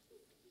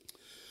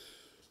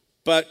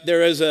 But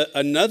there is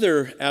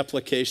another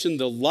application,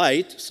 the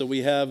light. So we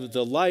have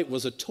the light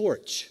was a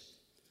torch.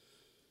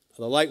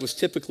 The light was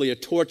typically a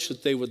torch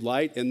that they would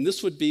light, and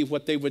this would be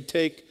what they would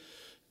take,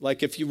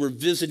 like if you were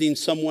visiting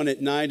someone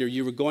at night or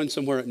you were going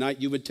somewhere at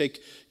night, you would take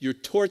your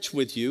torch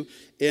with you,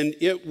 and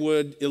it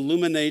would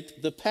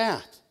illuminate the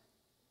path.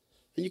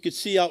 And you could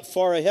see out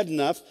far ahead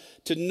enough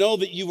to know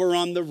that you were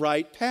on the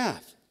right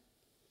path.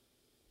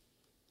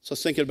 So I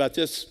was thinking about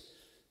this.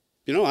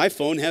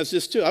 iPhone has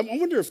this too. I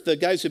wonder if the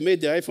guys who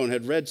made the iPhone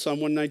had read Psalm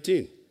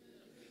 119.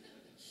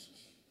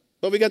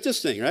 But we got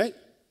this thing, right?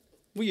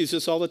 We use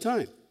this all the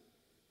time.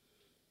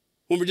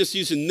 When we're just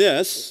using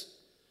this,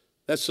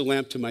 that's the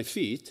lamp to my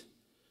feet.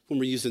 When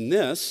we're using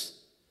this,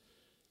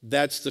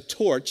 that's the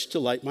torch to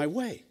light my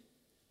way.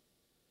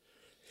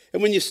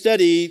 And when you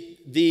study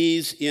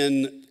these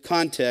in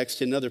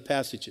context in other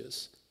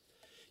passages,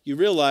 you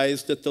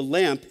realize that the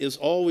lamp is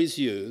always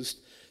used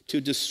to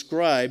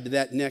describe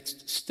that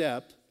next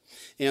step.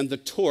 And the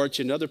torch,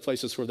 in other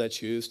places where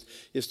that's used,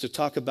 is to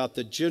talk about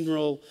the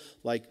general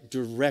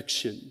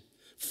direction,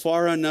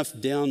 far enough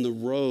down the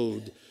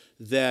road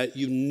that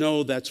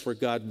that's where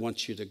God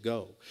wants you to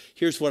go.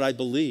 Here's what I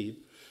believe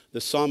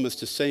the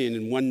psalmist is saying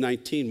in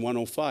 119,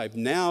 105.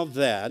 Now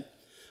that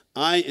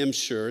I am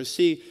sure,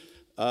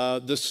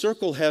 the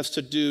circle has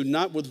to do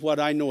not with what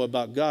I know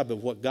about God, but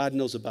what God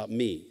knows about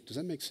me. Does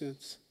that make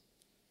sense?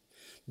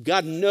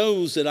 God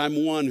knows that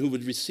I'm one who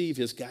would receive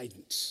his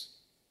guidance.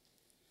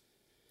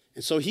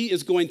 And so he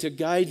is going to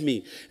guide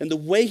me. And the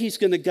way he's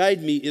going to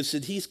guide me is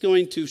that he's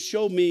going to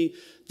show me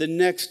the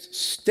next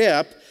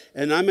step,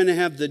 and I'm going to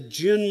have the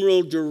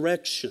general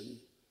direction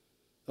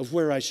of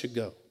where I should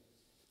go.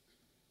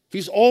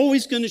 He's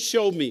always going to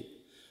show me.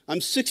 I'm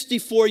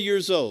 64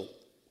 years old.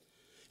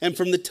 And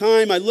from the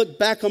time I look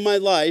back on my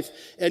life,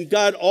 and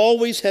God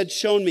always had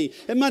shown me,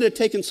 it might have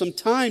taken some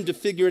time to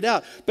figure it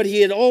out, but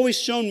he had always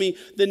shown me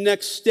the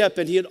next step,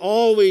 and he's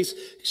always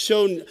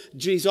shown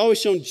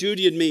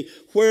Judy and me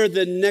where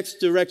the next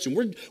direction.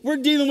 We're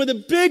dealing with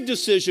a big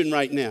decision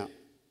right now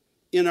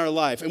in our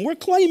life, and we're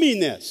claiming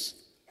this.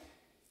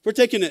 We're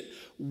taking it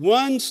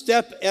one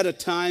step at a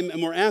time,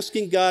 and we're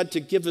asking God to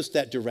give us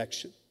that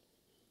direction.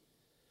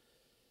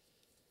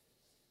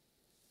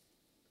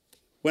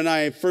 When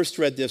I first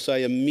read this, I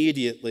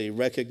immediately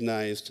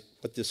recognized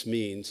what this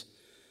means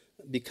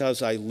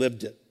because I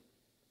lived it.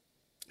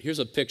 Here's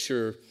a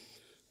picture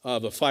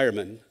of a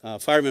fireman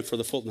for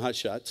the Fulton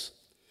Hotshots.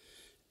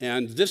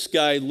 And this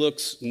guy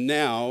looks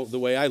now the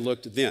way I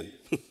looked then,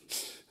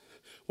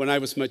 when I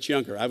was much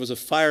younger. I was a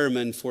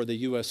fireman for the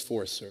U.S.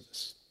 Forest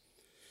Service.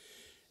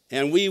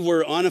 And we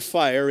were on a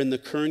fire in the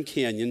Kern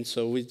Canyon,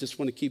 so we just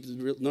want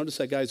to notice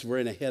that guy's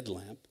wearing a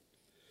headlamp.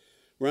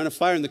 We're on a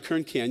fire in the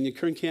Kern Canyon.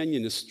 Kern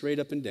Canyon is straight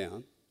up and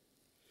down.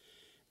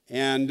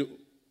 And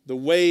the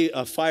way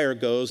a fire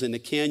goes in the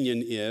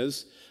canyon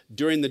is,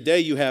 during the day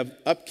you have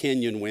up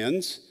canyon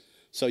winds,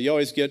 so you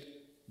always get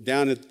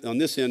down on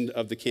this end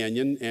of the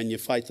canyon and you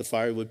fight the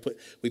fire.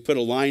 We put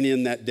a line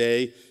in that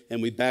day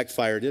and we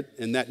backfired it.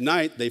 And that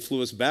night they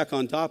flew us back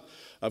on top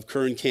of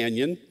Kern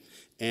Canyon,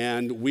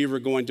 and we were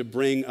going to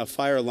bring a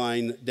fire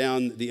line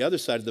down the other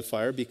side of the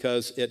fire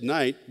because at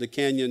night the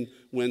canyon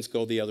winds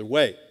go the other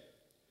way.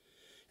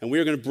 And we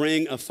were going to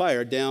bring a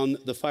fire down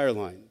the fire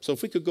line. So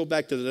if we could go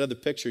back to that other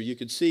picture, you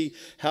could see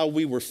how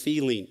we were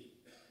feeling.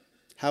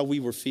 How we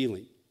were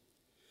feeling.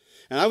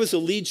 And I was the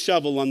lead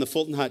shovel on the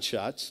Fulton Hot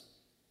Shots.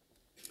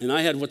 And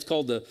I had what's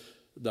called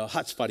the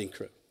hot spotting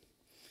crew.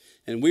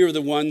 And we were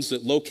the ones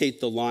that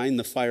locate the line,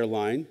 the fire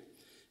line.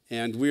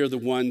 And we are the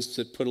ones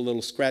that put a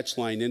little scratch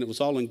line in. It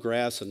was all in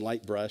grass and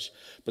light brush.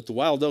 But the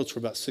wild oats were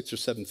about 6 or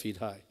 7 feet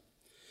high.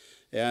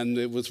 And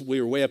we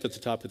were way up at the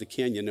top of the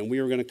canyon. And we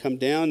were going to come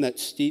down that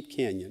steep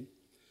canyon.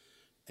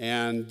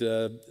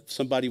 And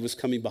somebody was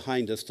coming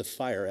behind us to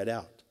fire it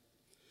out.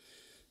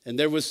 And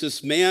there was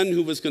this man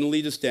who was going to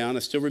lead us down.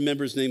 I still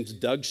remember his name's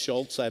Doug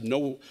Schultz. I have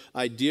no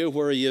idea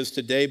where he is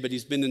today, but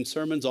he's been in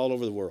sermons all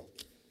over the world.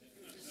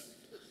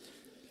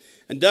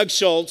 And Doug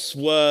Schultz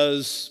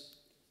was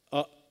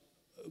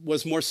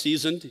more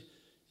seasoned.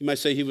 You might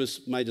say he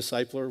was my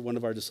discipler, one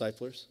of our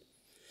disciplers.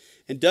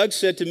 And Doug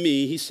said to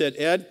me, he said,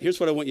 Ed, here's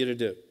what I want you to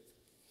do.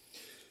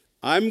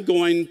 I'm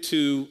going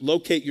to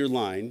locate your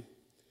line,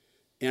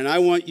 and I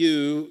want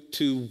you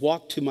to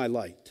walk to my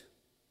light.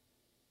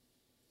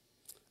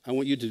 I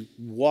want you to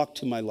walk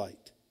to my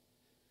light.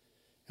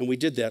 And we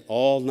did that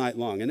all night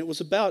long. And it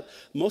was about,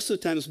 most of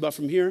the time, it was about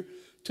from here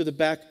to the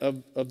back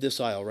of this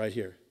aisle right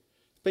here.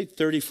 About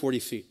 30, 40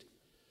 feet.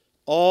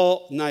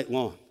 All night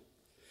long.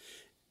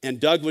 And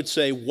Doug would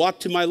say,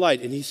 walk to my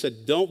light. And he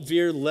said, don't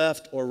veer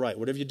left or right.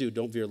 Whatever you do,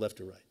 don't veer left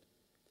or right.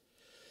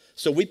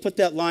 So we put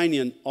that line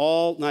in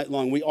all night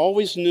long. We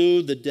always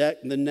knew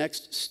the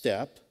next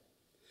step.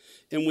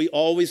 And we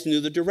always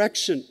knew the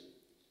direction.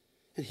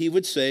 And he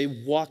would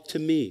say, walk to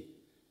me.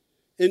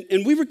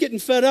 And we were getting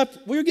fed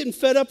up. We were getting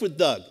fed up with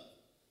Doug.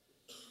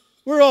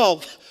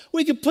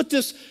 We could put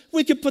this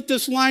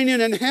line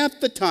in half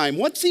the time.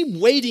 What's he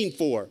waiting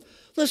for?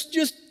 Let's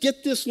just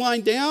get this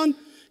line down,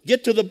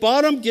 get to the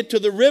bottom, get to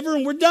the river,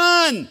 and we're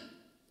done.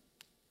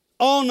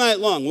 All night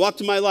long. Walk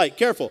to my light.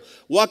 Careful.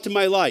 Walk to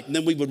my light. And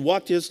then we would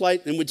walk to his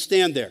light and would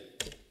stand there.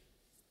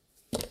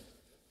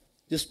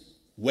 Just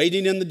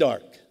waiting in the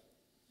dark.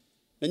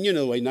 And you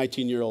know the way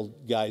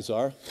 19-year-old guys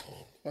are.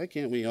 Why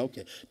can't we?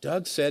 Okay.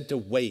 Doug said to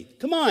wait.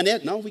 Come on,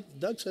 Ed. No,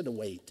 Doug said to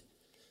wait.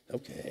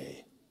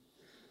 Okay.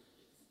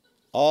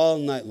 All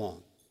night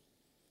long.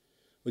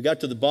 We got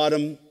to the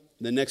bottom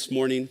the next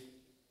morning.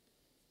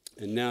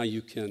 And now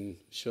you can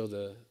show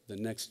the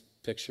next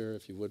picture,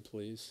 if you would,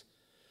 please.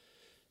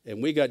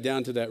 And we got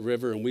down to that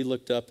river, and we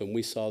looked up, and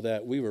we saw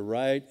that. We were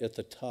right at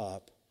the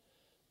top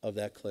of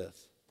that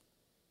cliff.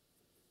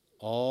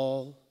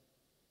 All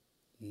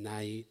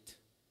night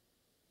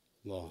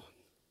long.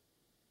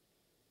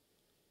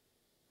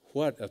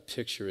 What a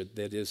picture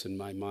that is in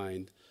my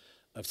mind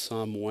of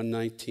Psalm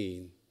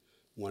 119,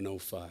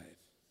 105.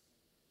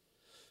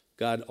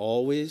 God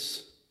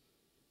always,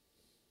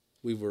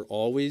 we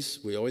always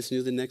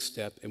knew the next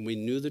step, and we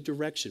knew the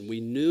direction.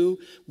 We knew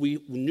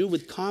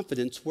with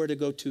confidence where to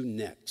go to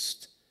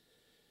next.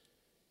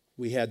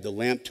 We had the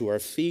lamp to our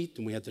feet,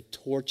 and we had the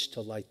torch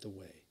to light the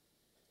way.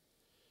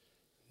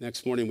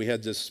 Next morning, we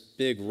had this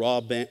big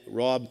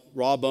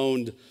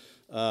raw-boned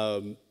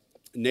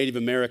Native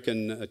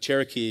American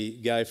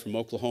Cherokee guy from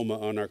Oklahoma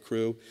on our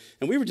crew.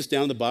 And we were just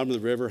down at the bottom of the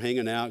river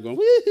hanging out, going,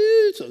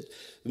 woohoo! So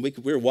we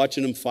were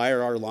watching him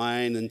fire our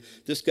line. And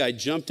this guy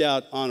jumped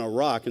out on a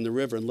rock in the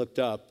river and looked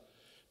up.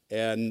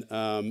 And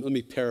let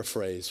me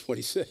paraphrase what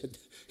he said.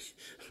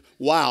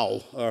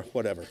 Wow, or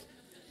whatever.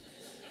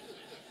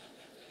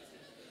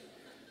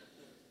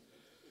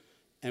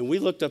 And we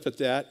looked up at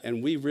that,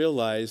 and we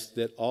realized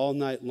that all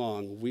night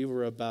long, we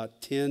were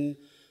about 10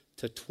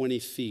 to 20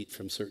 feet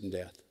from certain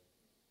death.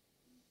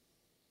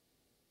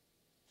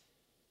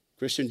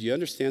 Christian, do you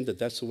understand that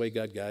that's the way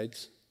God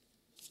guides?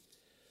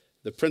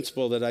 The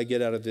principle that I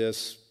get out of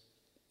this,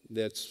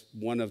 that's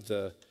one of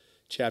the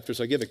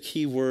chapters. I give a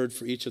key word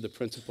for each of the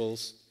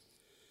principles,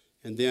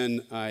 and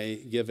then I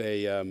give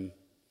a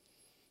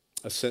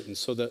sentence.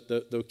 So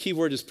the key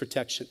word is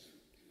protection.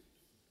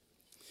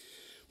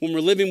 When we're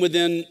living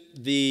within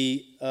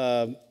the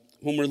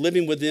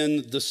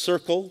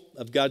circle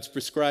of God's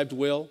prescribed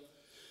will,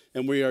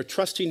 and we are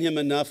trusting Him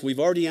enough, we've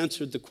already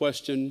answered the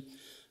question.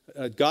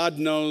 God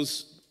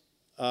knows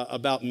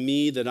about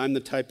me that I'm the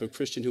type of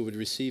Christian who would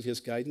receive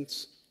His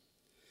guidance.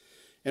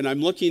 And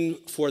I'm looking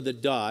for the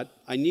dot.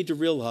 I need to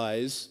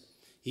realize,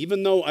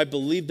 even though I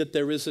believe that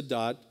there is a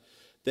dot,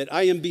 that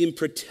I am being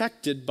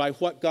protected by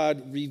what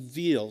God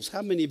reveals.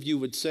 How many of you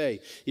would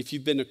say, if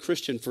you've been a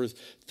Christian for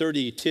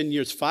 30, 10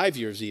 years, 5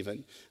 years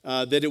even,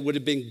 that it would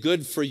have been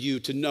good for you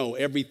to know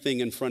everything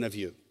in front of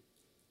you?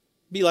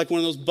 Be like one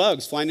of those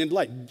bugs flying into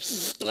light.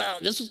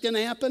 This is going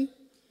to happen?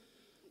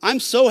 I'm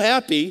so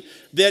happy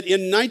that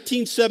in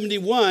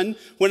 1971,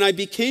 when I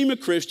became a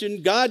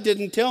Christian, God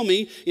didn't tell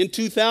me in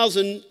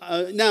 2000,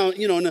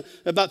 in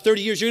about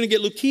 30 years, you're going to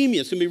get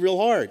leukemia. It's going to be real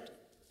hard.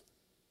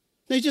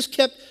 They just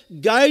kept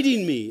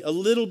guiding me a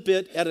little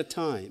bit at a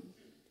time.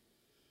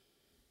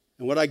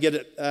 And what I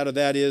get out of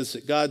that is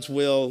that God's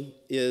will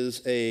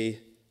is a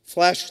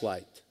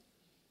flashlight,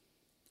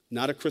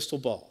 not a crystal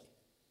ball.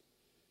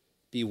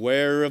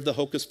 Beware of the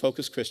hocus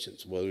pocus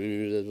Christians.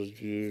 Moved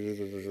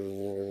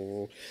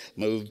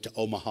to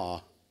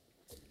Omaha.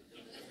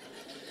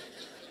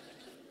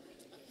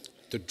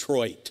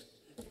 Detroit.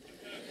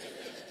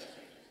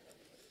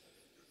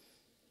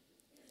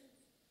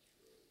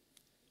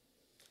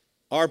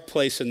 Our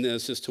place in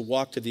this is to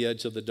walk to the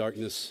edge of the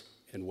darkness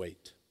and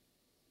wait.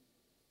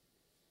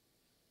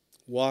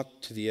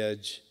 Walk to the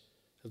edge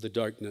of the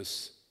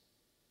darkness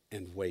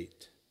and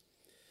wait.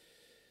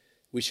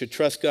 We should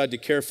trust God to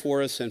care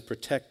for us and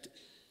protect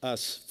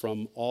us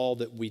from all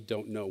that we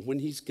don't know. When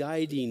He's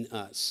guiding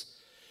us,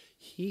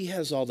 He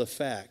has all the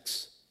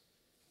facts.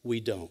 We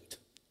don't.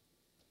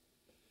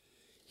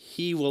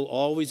 He will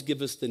always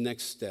give us the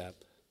next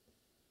step.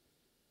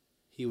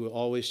 He will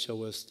always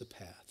show us the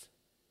path.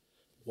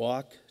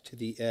 Walk to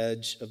the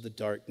edge of the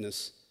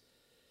darkness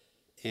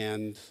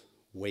and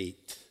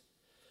wait.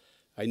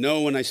 I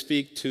know when I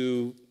speak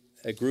to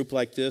a group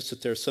like this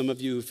that there are some of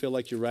you who feel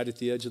like you're right at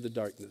the edge of the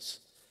darkness.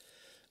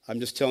 I'm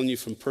just telling you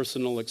from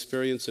personal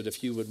experience that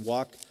if you would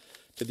walk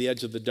to the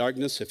edge of the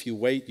darkness, if you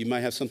wait, you might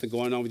have something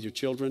going on with your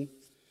children.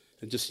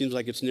 It just seems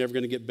like it's never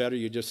going to get better.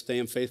 You're just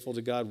staying faithful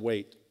to God.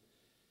 Wait.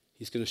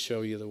 He's going to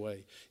show you the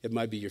way. It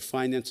might be your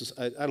finances.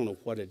 I don't know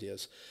what it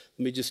is.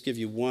 Let me just give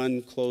you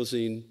one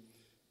closing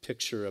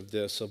picture of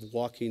this, of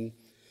walking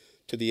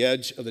to the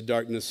edge of the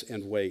darkness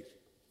and wait.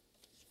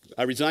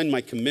 I resigned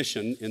my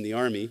commission in the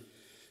Army.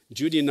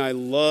 Judy and I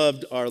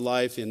loved our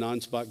life in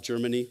Ansbach,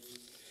 Germany.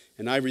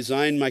 And I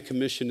resigned my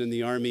commission in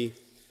the Army,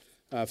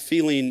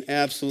 feeling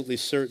absolutely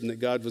certain that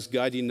God was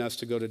guiding us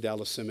to go to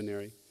Dallas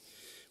Seminary.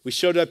 We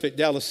showed up at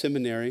Dallas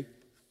Seminary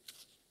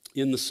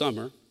in the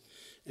summer,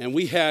 and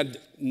we had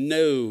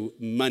no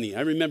money.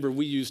 I remember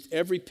we used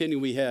every penny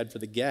we had for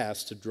the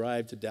gas to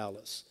drive to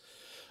Dallas.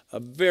 A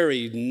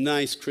very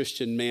nice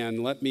Christian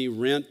man let me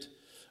rent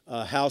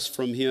a house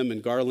from him in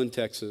Garland,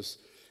 Texas.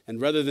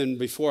 And rather than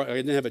before, I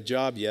didn't have a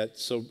job yet,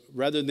 so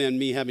rather than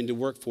me having to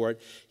work for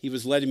it, he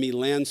was letting me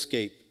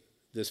landscape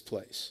this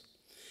place.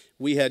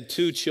 We had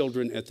 2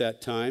 children at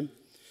that time,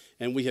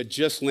 and we had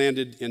just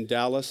landed in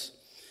Dallas,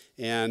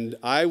 and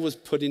I was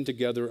putting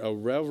together a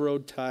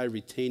railroad tie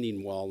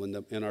retaining wall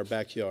in our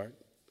backyard.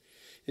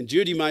 And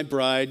Judy, my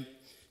bride,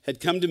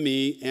 had come to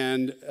me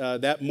and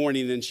that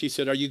morning, and she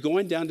said, "Are you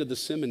going down to the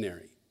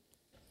seminary?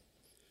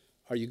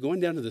 Are you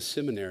going down to the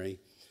seminary?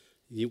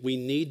 We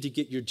need to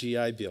get your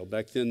GI Bill."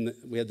 Back then,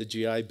 we had the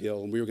GI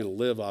Bill, and we were going to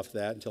live off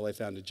that until I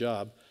found a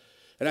job.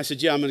 And I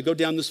said, "Yeah, I'm going to go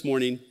down this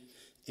morning,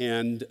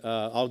 and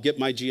I'll get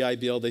my GI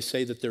Bill. They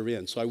say that they're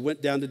in." So I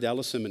went down to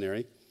Dallas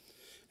Seminary,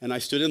 and I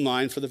stood in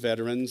line for the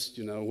veterans,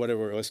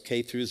 whatever it was,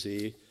 K through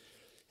Z.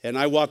 And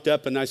I walked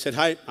up, and I said,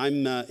 "Hi,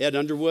 I'm Ed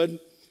Underwood.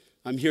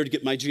 I'm here to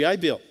get my GI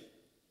Bill."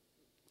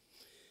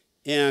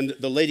 And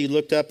the lady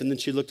looked up, and then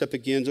she looked up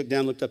again, looked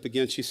down, looked up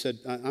again. She said,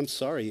 "I'm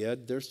sorry,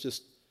 Ed.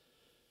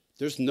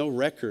 There's no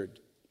record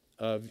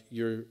of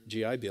your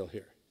GI Bill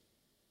here."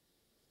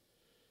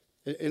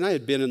 And I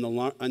had been in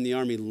the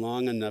Army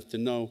long enough to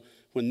know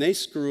when they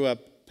screw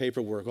up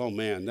paperwork, oh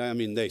man,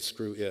 they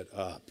screw it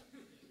up.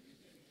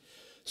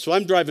 So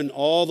I'm driving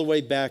all the way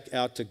back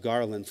out to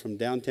Garland from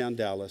downtown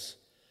Dallas.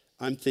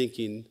 I'm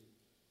thinking,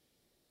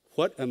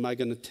 what am I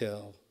going to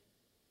tell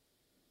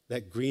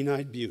that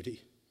green-eyed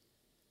beauty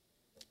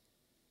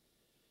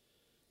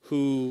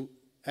who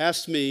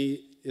asked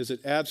me, is it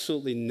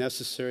absolutely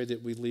necessary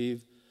that we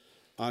leave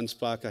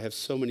Ansbach? I have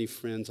so many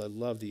friends. I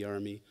love the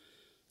Army.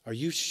 Are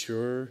you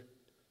sure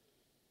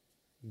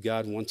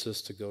God wants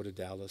us to go to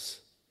Dallas?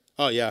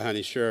 "Oh, yeah,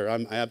 honey, sure.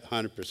 I'm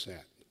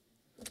 100%.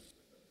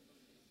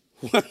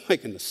 What am I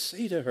going to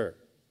say to her?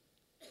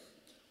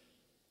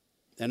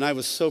 And I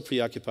was so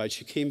preoccupied.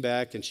 She came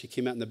back, and she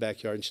came out in the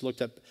backyard, and she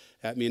looked up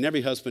at me. And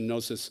every husband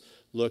knows this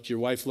look. Your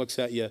wife looks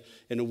at you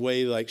in a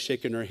way like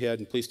shaking her head,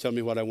 and "Please tell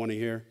me what I want to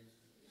hear."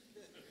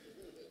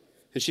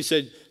 And she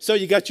said, "So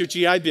you got your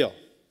GI Bill?"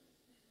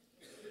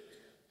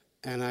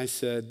 And I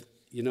said,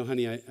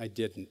 "Honey, I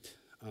didn't.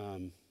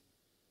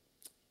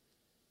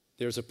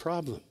 There's a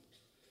problem.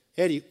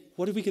 Eddie,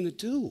 what are we going to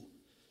do?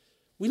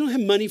 We don't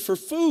have money for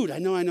food." I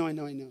know.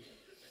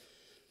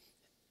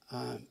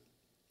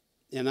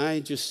 And I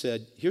just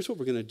said, "Here's what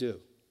we're going to do."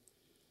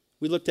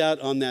 We looked out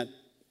on the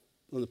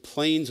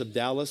plains of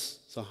Dallas.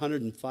 It's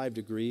 105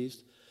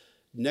 degrees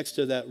next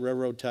to that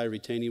railroad tie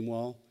retaining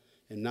wall.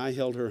 And I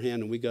held her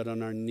hand, and we got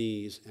on our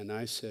knees. And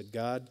I said,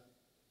 "God,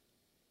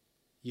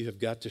 you have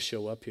got to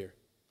show up here.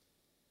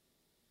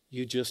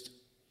 You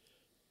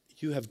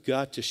have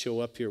got to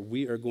show up here.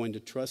 We are going to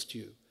trust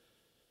you.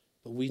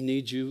 But we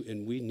need you,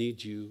 and we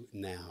need you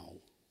now."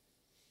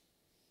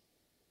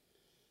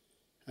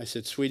 I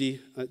said,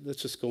 "Sweetie,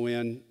 let's just go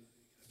in,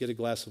 get a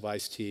glass of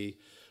iced tea."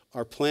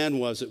 Our plan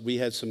was that we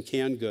had some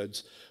canned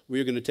goods. We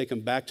were going to take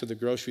them back to the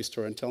grocery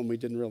store and tell them we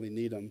didn't really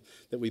need them,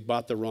 that we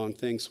bought the wrong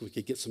thing so we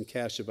could get some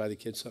cash to buy the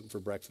kids something for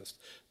breakfast.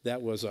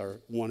 That was our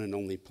one and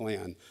only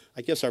plan.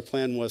 I guess our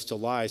plan was to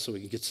lie so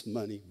we could get some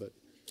money, but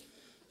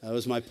that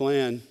was my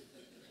plan.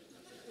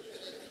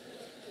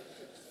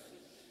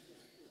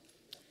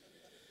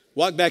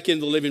 Walked back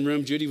into the living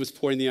room. Judy was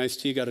pouring the iced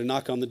tea, got a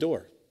knock on the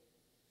door.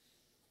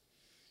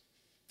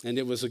 And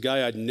it was a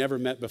guy I'd never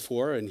met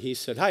before. And he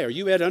said, "Hi, are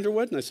you Ed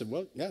Underwood?" And I said,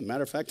 "Well, yeah,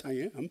 matter of fact,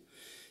 I am."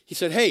 He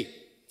said, "Hey,"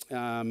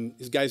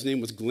 his guy's name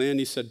was Glenn.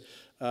 He said,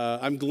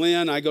 "I'm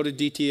Glenn. I go to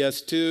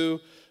DTS too.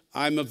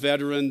 I'm a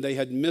veteran. They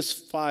had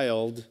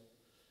misfiled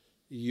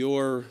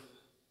your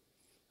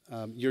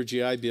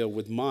GI Bill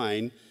with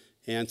mine.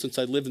 And since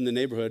I live in the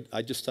neighborhood,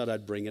 I just thought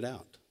I'd bring it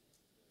out."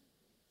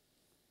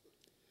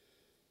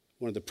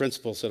 One of the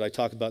principles that I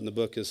talk about in the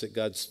book is that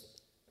God's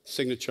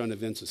signature on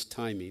events is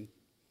timing.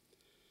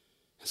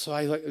 So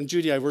and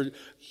Judy, I were,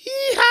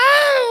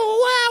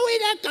 "Yee-haw! Wow, way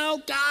to go,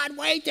 God,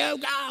 way to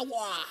go!"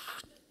 Wow.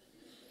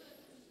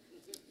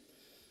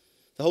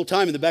 The whole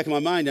time in the back of my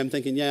mind, I'm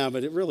thinking, yeah,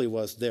 but it really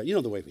was there. You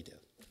know the way we do.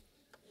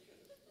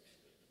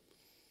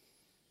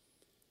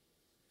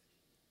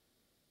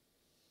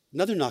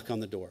 Another knock on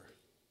the door.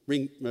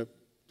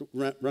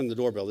 Rung the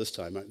doorbell this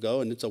time. I go,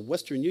 and it's a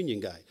Western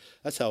Union guy.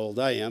 That's how old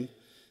I am.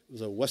 It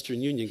was a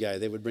Western Union guy.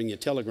 They would bring you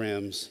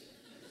telegrams.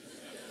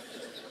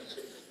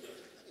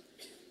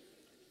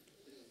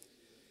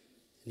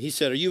 And he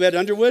said, "Are you Ed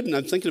Underwood?" And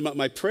I'm thinking about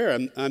my prayer.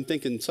 I'm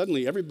thinking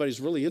suddenly everybody's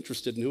really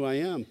interested in who I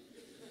am.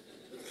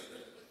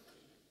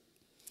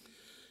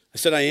 I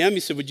said, "I am." He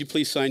said, "Would you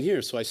please sign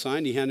here?" So I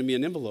signed. He handed me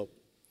an envelope.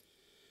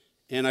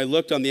 And I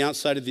looked on the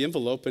outside of the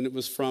envelope, and it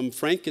was from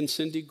Frank and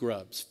Cindy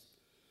Grubbs,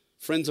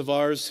 friends of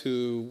ours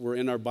who were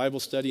in our Bible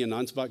study in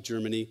Ansbach,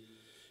 Germany.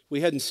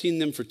 We hadn't seen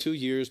them for 2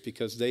 years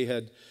because they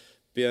had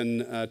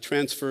been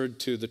transferred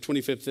to the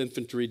 25th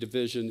Infantry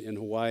Division in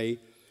Hawaii.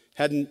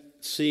 Hadn't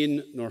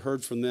seen nor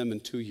heard from them in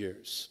 2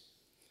 years.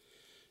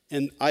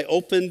 And I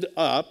opened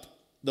up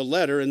the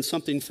letter, and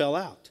something fell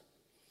out.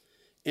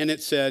 And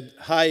it said,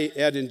 "Hi,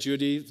 Ed and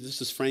Judy.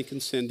 This is Frank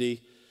and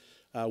Cindy.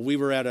 We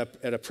were at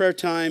a prayer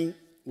time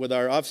with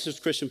our Officers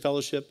Christian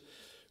Fellowship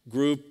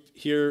group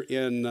here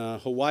in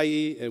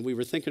Hawaii, and we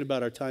were thinking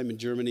about our time in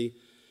Germany.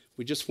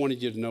 We just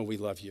wanted you to know we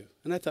love you."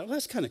 And I thought, well,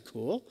 that's kind of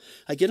cool.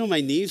 I get on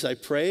my knees, I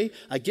pray,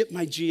 I get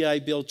my GI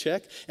Bill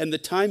check, and the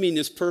timing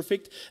is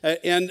perfect,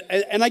 and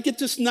I get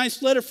this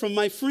nice letter from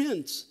my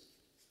friends.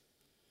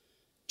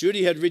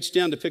 Judy had reached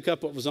down to pick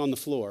up what was on the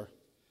floor,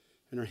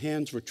 and her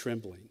hands were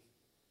trembling,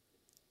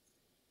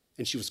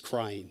 and she was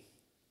crying.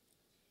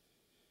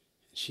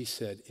 And she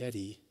said,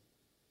 "Eddie,"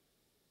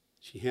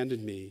 she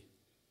handed me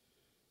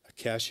a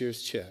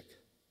cashier's check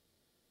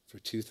for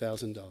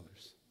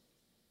 $2,000.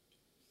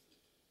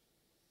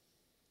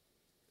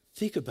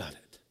 Think about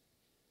it.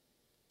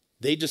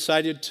 They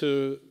decided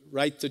to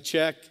write the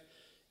check.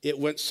 It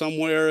went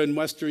somewhere in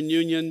Western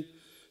Union.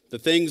 The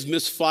thing's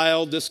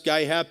misfiled. This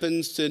guy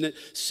happens, and it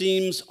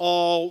seems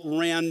all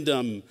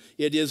random.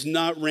 It is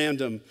not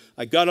random.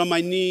 I got on my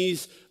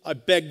knees. I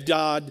begged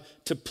God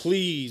to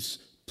please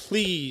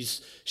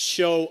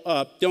show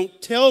up.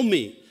 Don't tell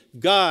me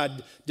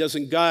God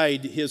doesn't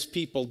guide his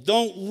people.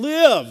 Don't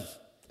live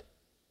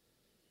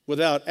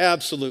without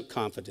absolute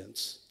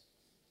confidence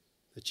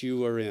that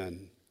you are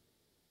in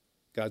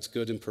God's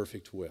good and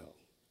perfect will.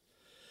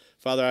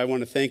 Father, I want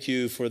to thank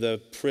you for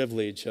the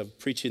privilege of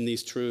preaching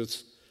these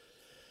truths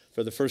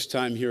for the first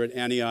time here at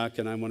Antioch,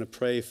 and I want to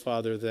pray,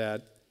 Father,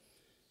 that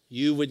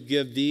you would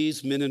give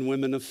these men and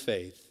women of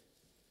faith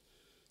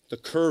the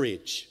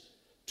courage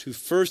to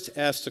first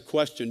ask the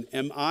question,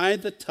 am I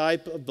the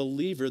type of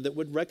believer that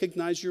would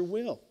recognize your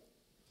will?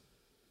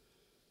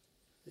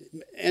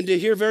 And to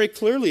hear very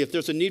clearly, if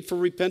there's a need for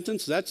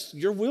repentance, that's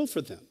your will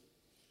for them.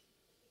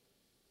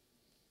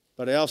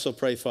 But I also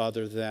pray,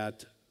 Father,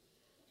 that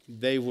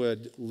they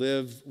would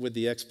live with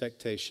the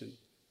expectation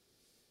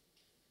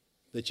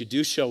that you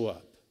do show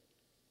up,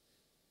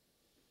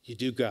 you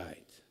do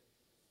guide,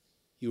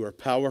 you are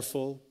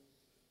powerful,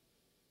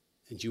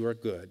 and you are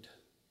good.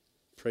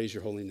 Praise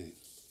your holy name.